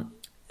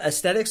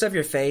 aesthetics of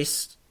your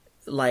face,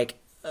 like,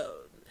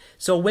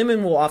 so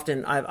women will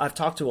often, I've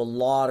talked to a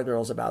lot of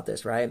girls about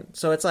this, right?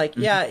 So it's like,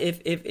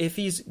 if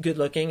he's good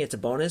looking, it's a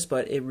bonus,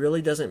 but it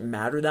really doesn't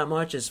matter that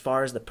much as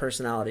far as the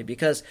personality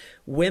because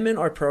women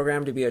are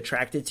programmed to be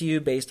attracted to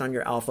you based on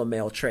your alpha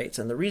male traits.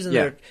 And the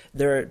reason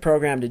they're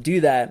programmed to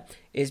do that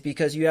is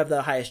because you have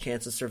the highest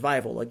chance of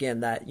survival. Again,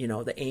 that, you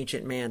know, the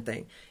ancient man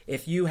thing.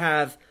 If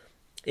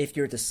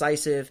you're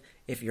decisive,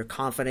 if you're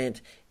confident,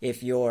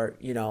 if you're,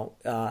 you know,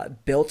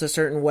 built a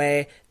certain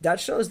way, that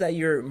shows that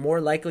you're more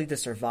likely to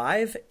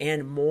survive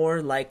and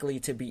more likely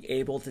to be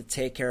able to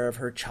take care of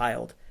her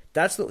child.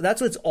 That's what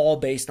it's all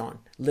based on.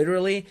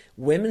 Literally,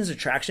 women's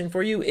attraction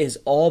for you is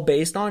all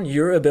based on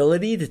your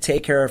ability to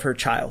take care of her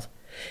child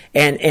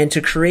and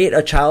to create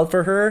a child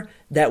for her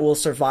that will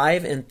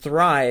survive and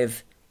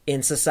thrive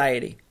in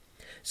society.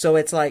 So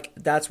it's like,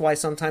 that's why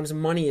sometimes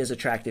money is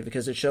attractive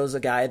because it shows a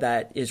guy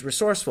that is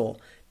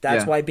resourceful.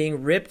 That's why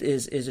being ripped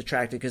is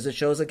attractive because it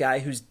shows a guy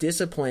who's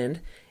disciplined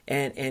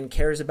and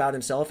cares about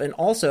himself. And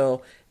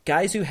also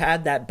guys who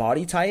had that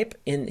body type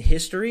in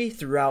history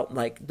throughout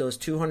like those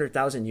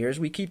 200,000 years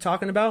we keep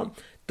talking about,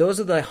 those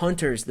are the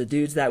hunters, the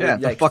dudes that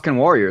would the like fucking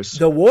warriors.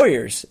 The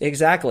warriors,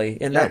 exactly.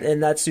 And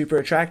that's super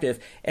attractive.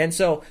 And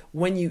so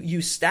when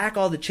you stack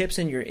all the chips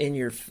in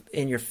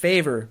your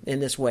favor in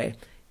this way,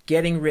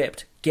 getting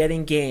ripped,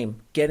 getting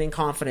game, getting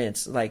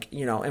confidence, like,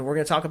 you know, and we're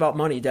going to talk about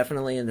money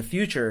definitely in the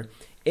future.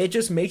 It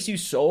just makes you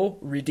so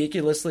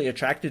ridiculously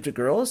attractive to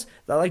girls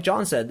that, like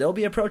John said, they'll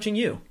be approaching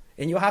you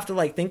and you'll have to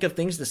like think of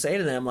things to say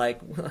to them.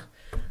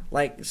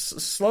 Like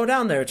slow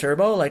down there,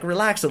 Turbo, like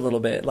relax a little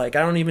bit. Like, I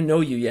don't even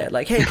know you yet.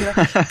 Like, hey,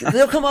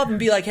 they'll come up and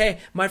be like, hey,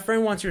 my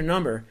friend wants your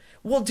number.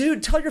 well,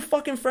 dude, tell your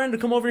fucking friend to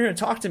come over here and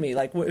talk to me.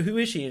 Like, who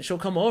is she? And she'll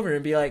come over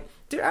and be like,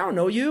 dude, I don't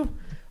know you.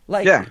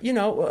 Like,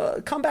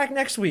 come back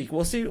next week.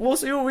 We'll see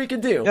what we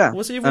can do. Yeah.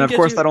 We'll see if and of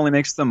course, that only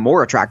makes them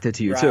more attracted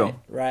to you too.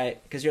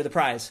 Right. Because you're the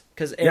prize.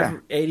 Because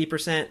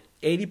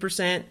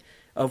 80%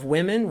 of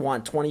women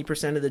want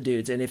 20% of the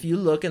dudes. And if you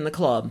look in the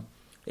club,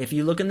 if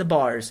you look in the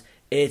bars,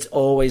 it's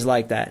always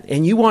like that.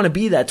 And you want to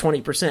be that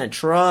 20%.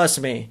 Trust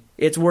me.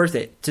 It's worth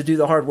it to do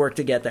the hard work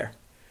to get there.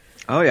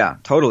 Oh yeah,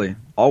 totally.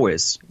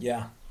 Always.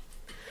 Yeah.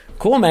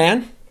 Cool,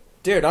 man.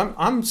 Dude,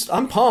 I'm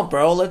pumped,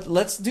 bro.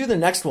 Let's do the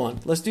next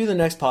one. Let's do the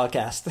next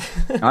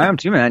podcast. I am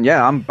too, man.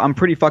 Yeah, I'm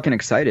pretty fucking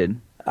excited.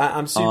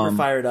 I'm super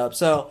fired up.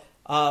 So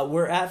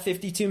we're at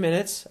 52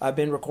 minutes. I've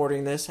been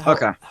recording this.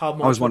 Okay. I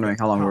was wondering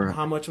how long we were.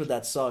 How much would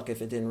that suck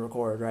if it didn't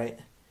record, right?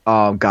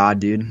 Oh God,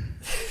 dude.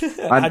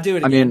 I'd do it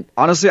again. I mean,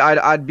 honestly,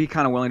 I'd be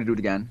kind of willing to do it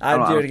again.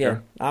 I'd do it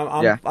again.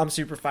 I'm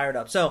super fired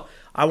up. So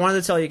I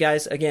wanted to tell you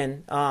guys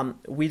again.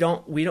 We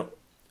don't.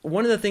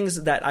 One of the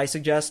things that I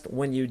suggest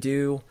when you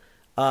do.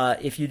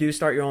 If you do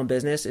start your own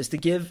business, is to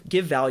give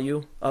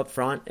value up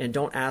front and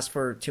don't ask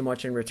for too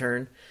much in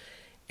return.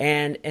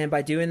 And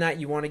by doing that,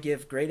 you want to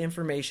give great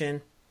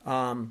information.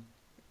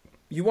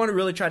 You want to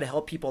really try to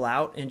help people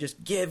out and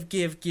just give.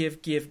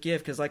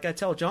 Because like I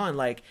tell John,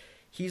 like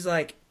he's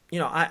like,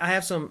 I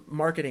have some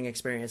marketing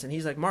experience, and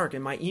he's like, Mark,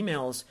 in my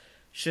emails,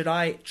 should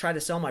I try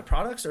to sell my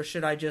products or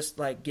should I just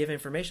like give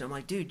information? I'm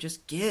like, dude,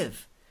 just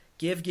give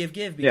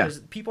because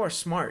people are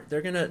smart.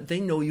 They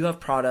know you have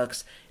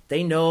products.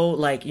 They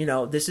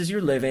know, this is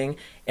your living,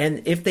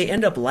 and if they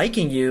end up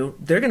liking you,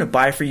 they're gonna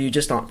buy from you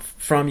just on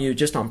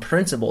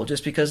principle,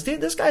 just because,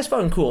 dude, this guy's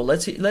fucking cool.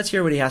 Let's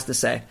hear what he has to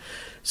say.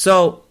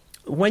 So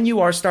when you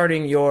are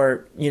starting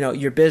your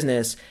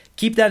business,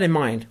 keep that in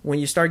mind. When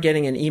you start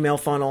getting an email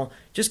funnel,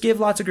 just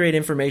give lots of great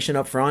information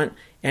up front,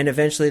 and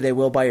eventually they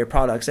will buy your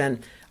products.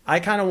 And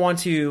I kind of want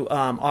to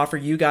offer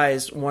you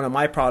guys one of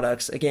my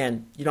products.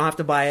 Again, you don't have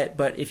to buy it,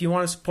 but if you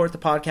want to support the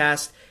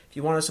podcast, if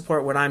you want to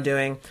support what I'm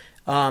doing.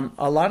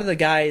 A lot of the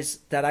guys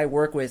that I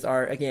work with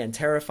are, again,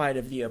 terrified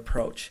of the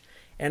approach.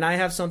 And I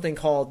have something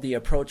called the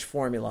approach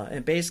formula.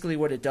 And basically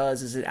what it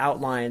does is it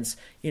outlines,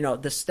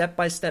 the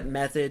step-by-step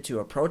method to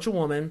approach a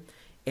woman,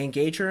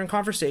 engage her in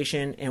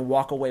conversation, and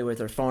walk away with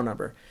her phone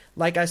number.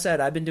 Like I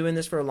said, I've been doing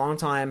this for a long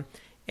time,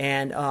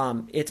 and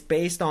it's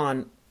based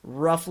on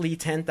roughly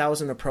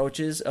 10,000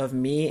 approaches of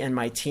me and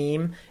my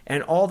team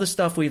and all the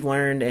stuff we've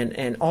learned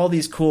and all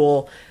these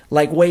cool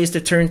ways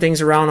to turn things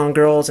around on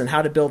girls and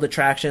how to build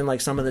attraction, like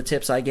some of the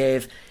tips I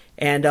gave.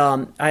 And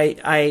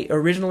I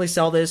originally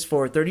sell this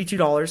for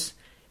 $32.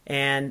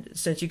 And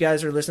since you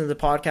guys are listening to the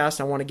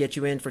podcast, I want to get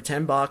you in for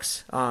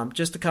 $10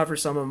 just to cover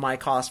some of my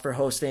costs for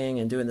hosting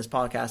and doing this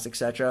podcast,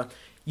 etc.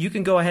 You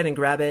can go ahead and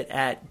grab it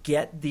at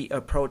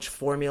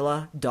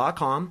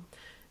gettheapproachformula.com.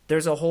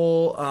 There's a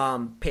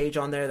whole page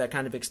on there that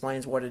kind of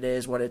explains what it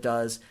is, what it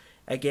does.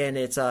 Again,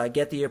 it's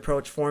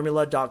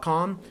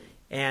gettheapproachformula.com.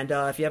 And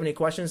if you have any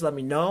questions, let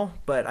me know.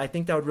 But I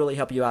think that would really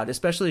help you out,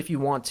 especially if you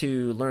want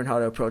to learn how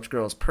to approach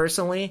girls.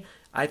 Personally,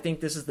 I think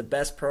this is the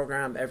best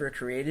program ever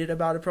created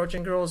about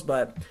approaching girls,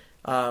 but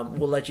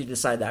we'll let you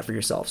decide that for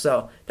yourself.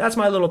 So that's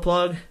my little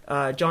plug.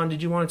 John,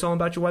 did you want to tell them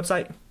about your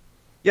website?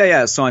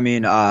 Yeah. So, I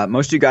mean,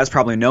 most of you guys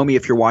probably know me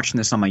if you're watching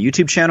this on my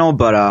YouTube channel,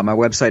 but my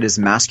website is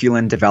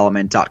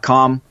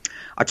masculinedevelopment.com.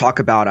 I talk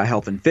about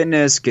health and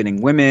fitness,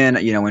 getting women,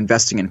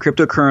 investing in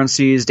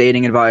cryptocurrencies,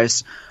 dating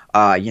advice,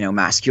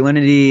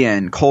 masculinity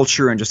and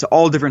culture, and just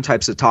all different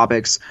types of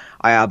topics.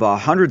 I have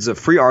hundreds of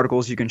free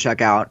articles you can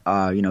check out.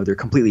 They're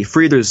completely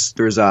free.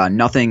 There's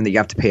nothing that you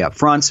have to pay up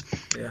front.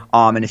 Yeah.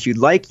 And if you'd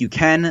like, you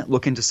can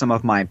look into some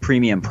of my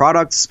premium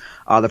products.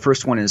 The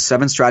first one is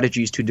 7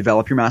 Strategies to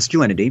Develop Your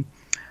Masculinity.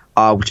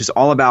 Which is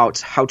all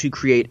about how to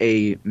create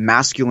a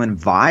masculine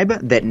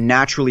vibe that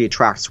naturally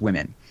attracts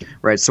women,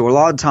 right? So a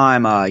lot of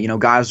time,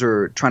 guys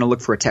are trying to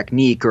look for a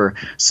technique or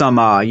some,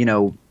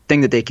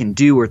 thing that they can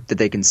do or that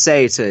they can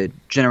say to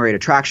generate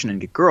attraction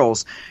and get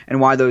girls. And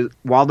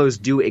while those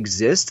do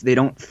exist, they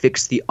don't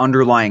fix the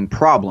underlying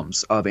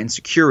problems of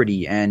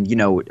insecurity and,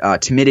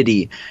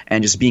 timidity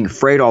and just being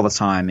afraid all the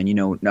time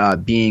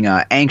and, being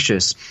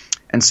anxious.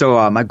 And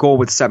so my goal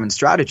with 7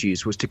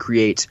 strategies was to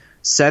create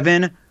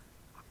 7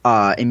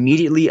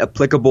 immediately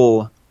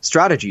applicable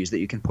strategies that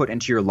you can put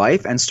into your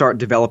life and start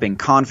developing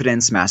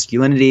confidence,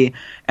 masculinity,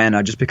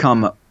 and just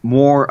become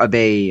more of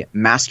a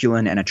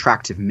masculine and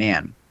attractive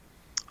man.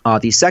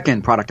 The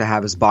second product I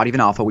have is Body of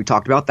an Alpha. We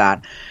talked about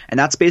that. And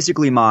that's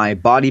basically my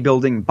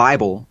bodybuilding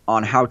Bible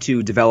on how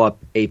to develop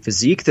a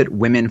physique that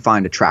women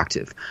find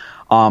attractive.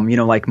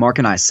 Like Mark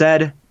and I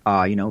said,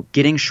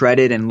 getting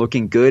shredded and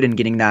looking good and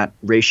getting that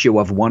ratio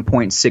of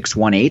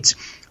 1.618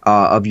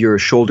 of your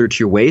shoulder to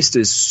your waist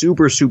is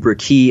super, super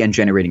key in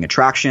generating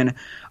attraction.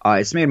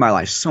 It's made my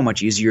life so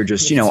much easier.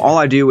 Just, all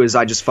I do is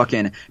I just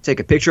fucking take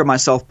a picture of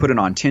myself, put it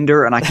on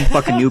Tinder, and I can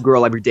fuck a new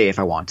girl every day if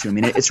I want to. I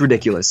mean, it's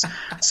ridiculous.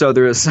 So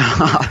there's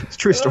it's a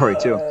true story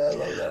too.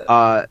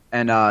 So,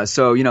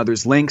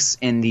 there's links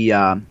in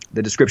the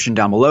description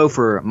down below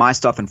for my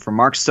stuff and for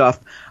Mark's stuff.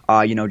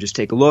 just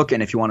take a look.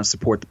 And if you want to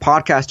support the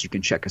podcast, you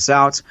can check us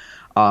out.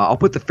 I'll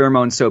put the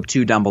pheromone soap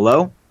too down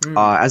below.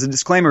 As a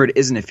disclaimer, it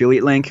is an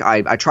affiliate link.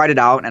 I tried it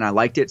out and I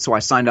liked it, so I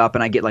signed up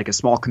and I get like a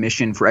small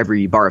commission for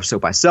every bar of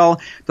soap I sell.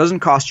 It doesn't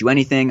cost you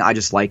anything. I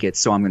just like it,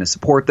 so I'm going to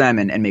support them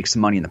and make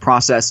some money in the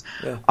process.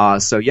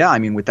 Yeah.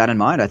 With that in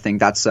mind, I think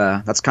that's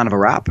kind of a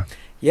wrap.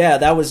 Yeah,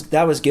 that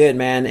was good,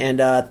 man.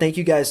 And thank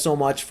you guys so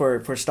much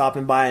for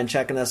stopping by and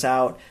checking us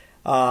out.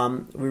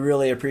 We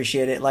really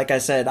appreciate it. Like I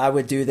said, I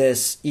would do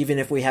this even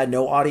if we had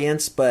no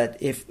audience, but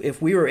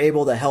if we were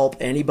able to help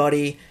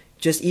anybody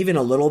just even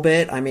a little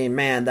bit, I mean,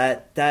 man,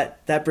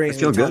 that brings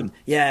me good.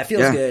 Yeah, it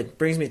feels good.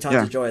 Brings me tons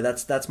of joy.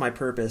 That's my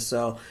purpose.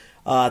 So,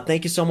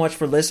 thank you so much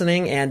for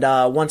listening. And,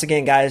 once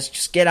again, guys,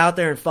 just get out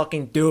there and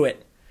fucking do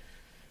it.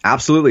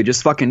 Absolutely.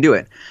 Just fucking do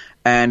it.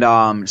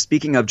 And,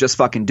 speaking of just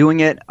fucking doing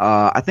it,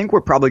 I think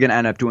we're probably going to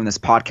end up doing this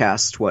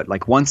podcast,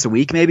 like once a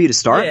week maybe to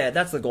start? Yeah,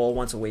 that's the goal,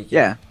 once a week.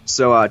 Yeah.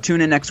 So, tune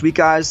in next week,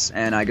 guys,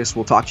 and I guess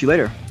we'll talk to you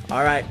later.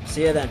 All right.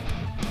 See you then.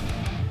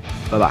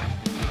 Bye-bye.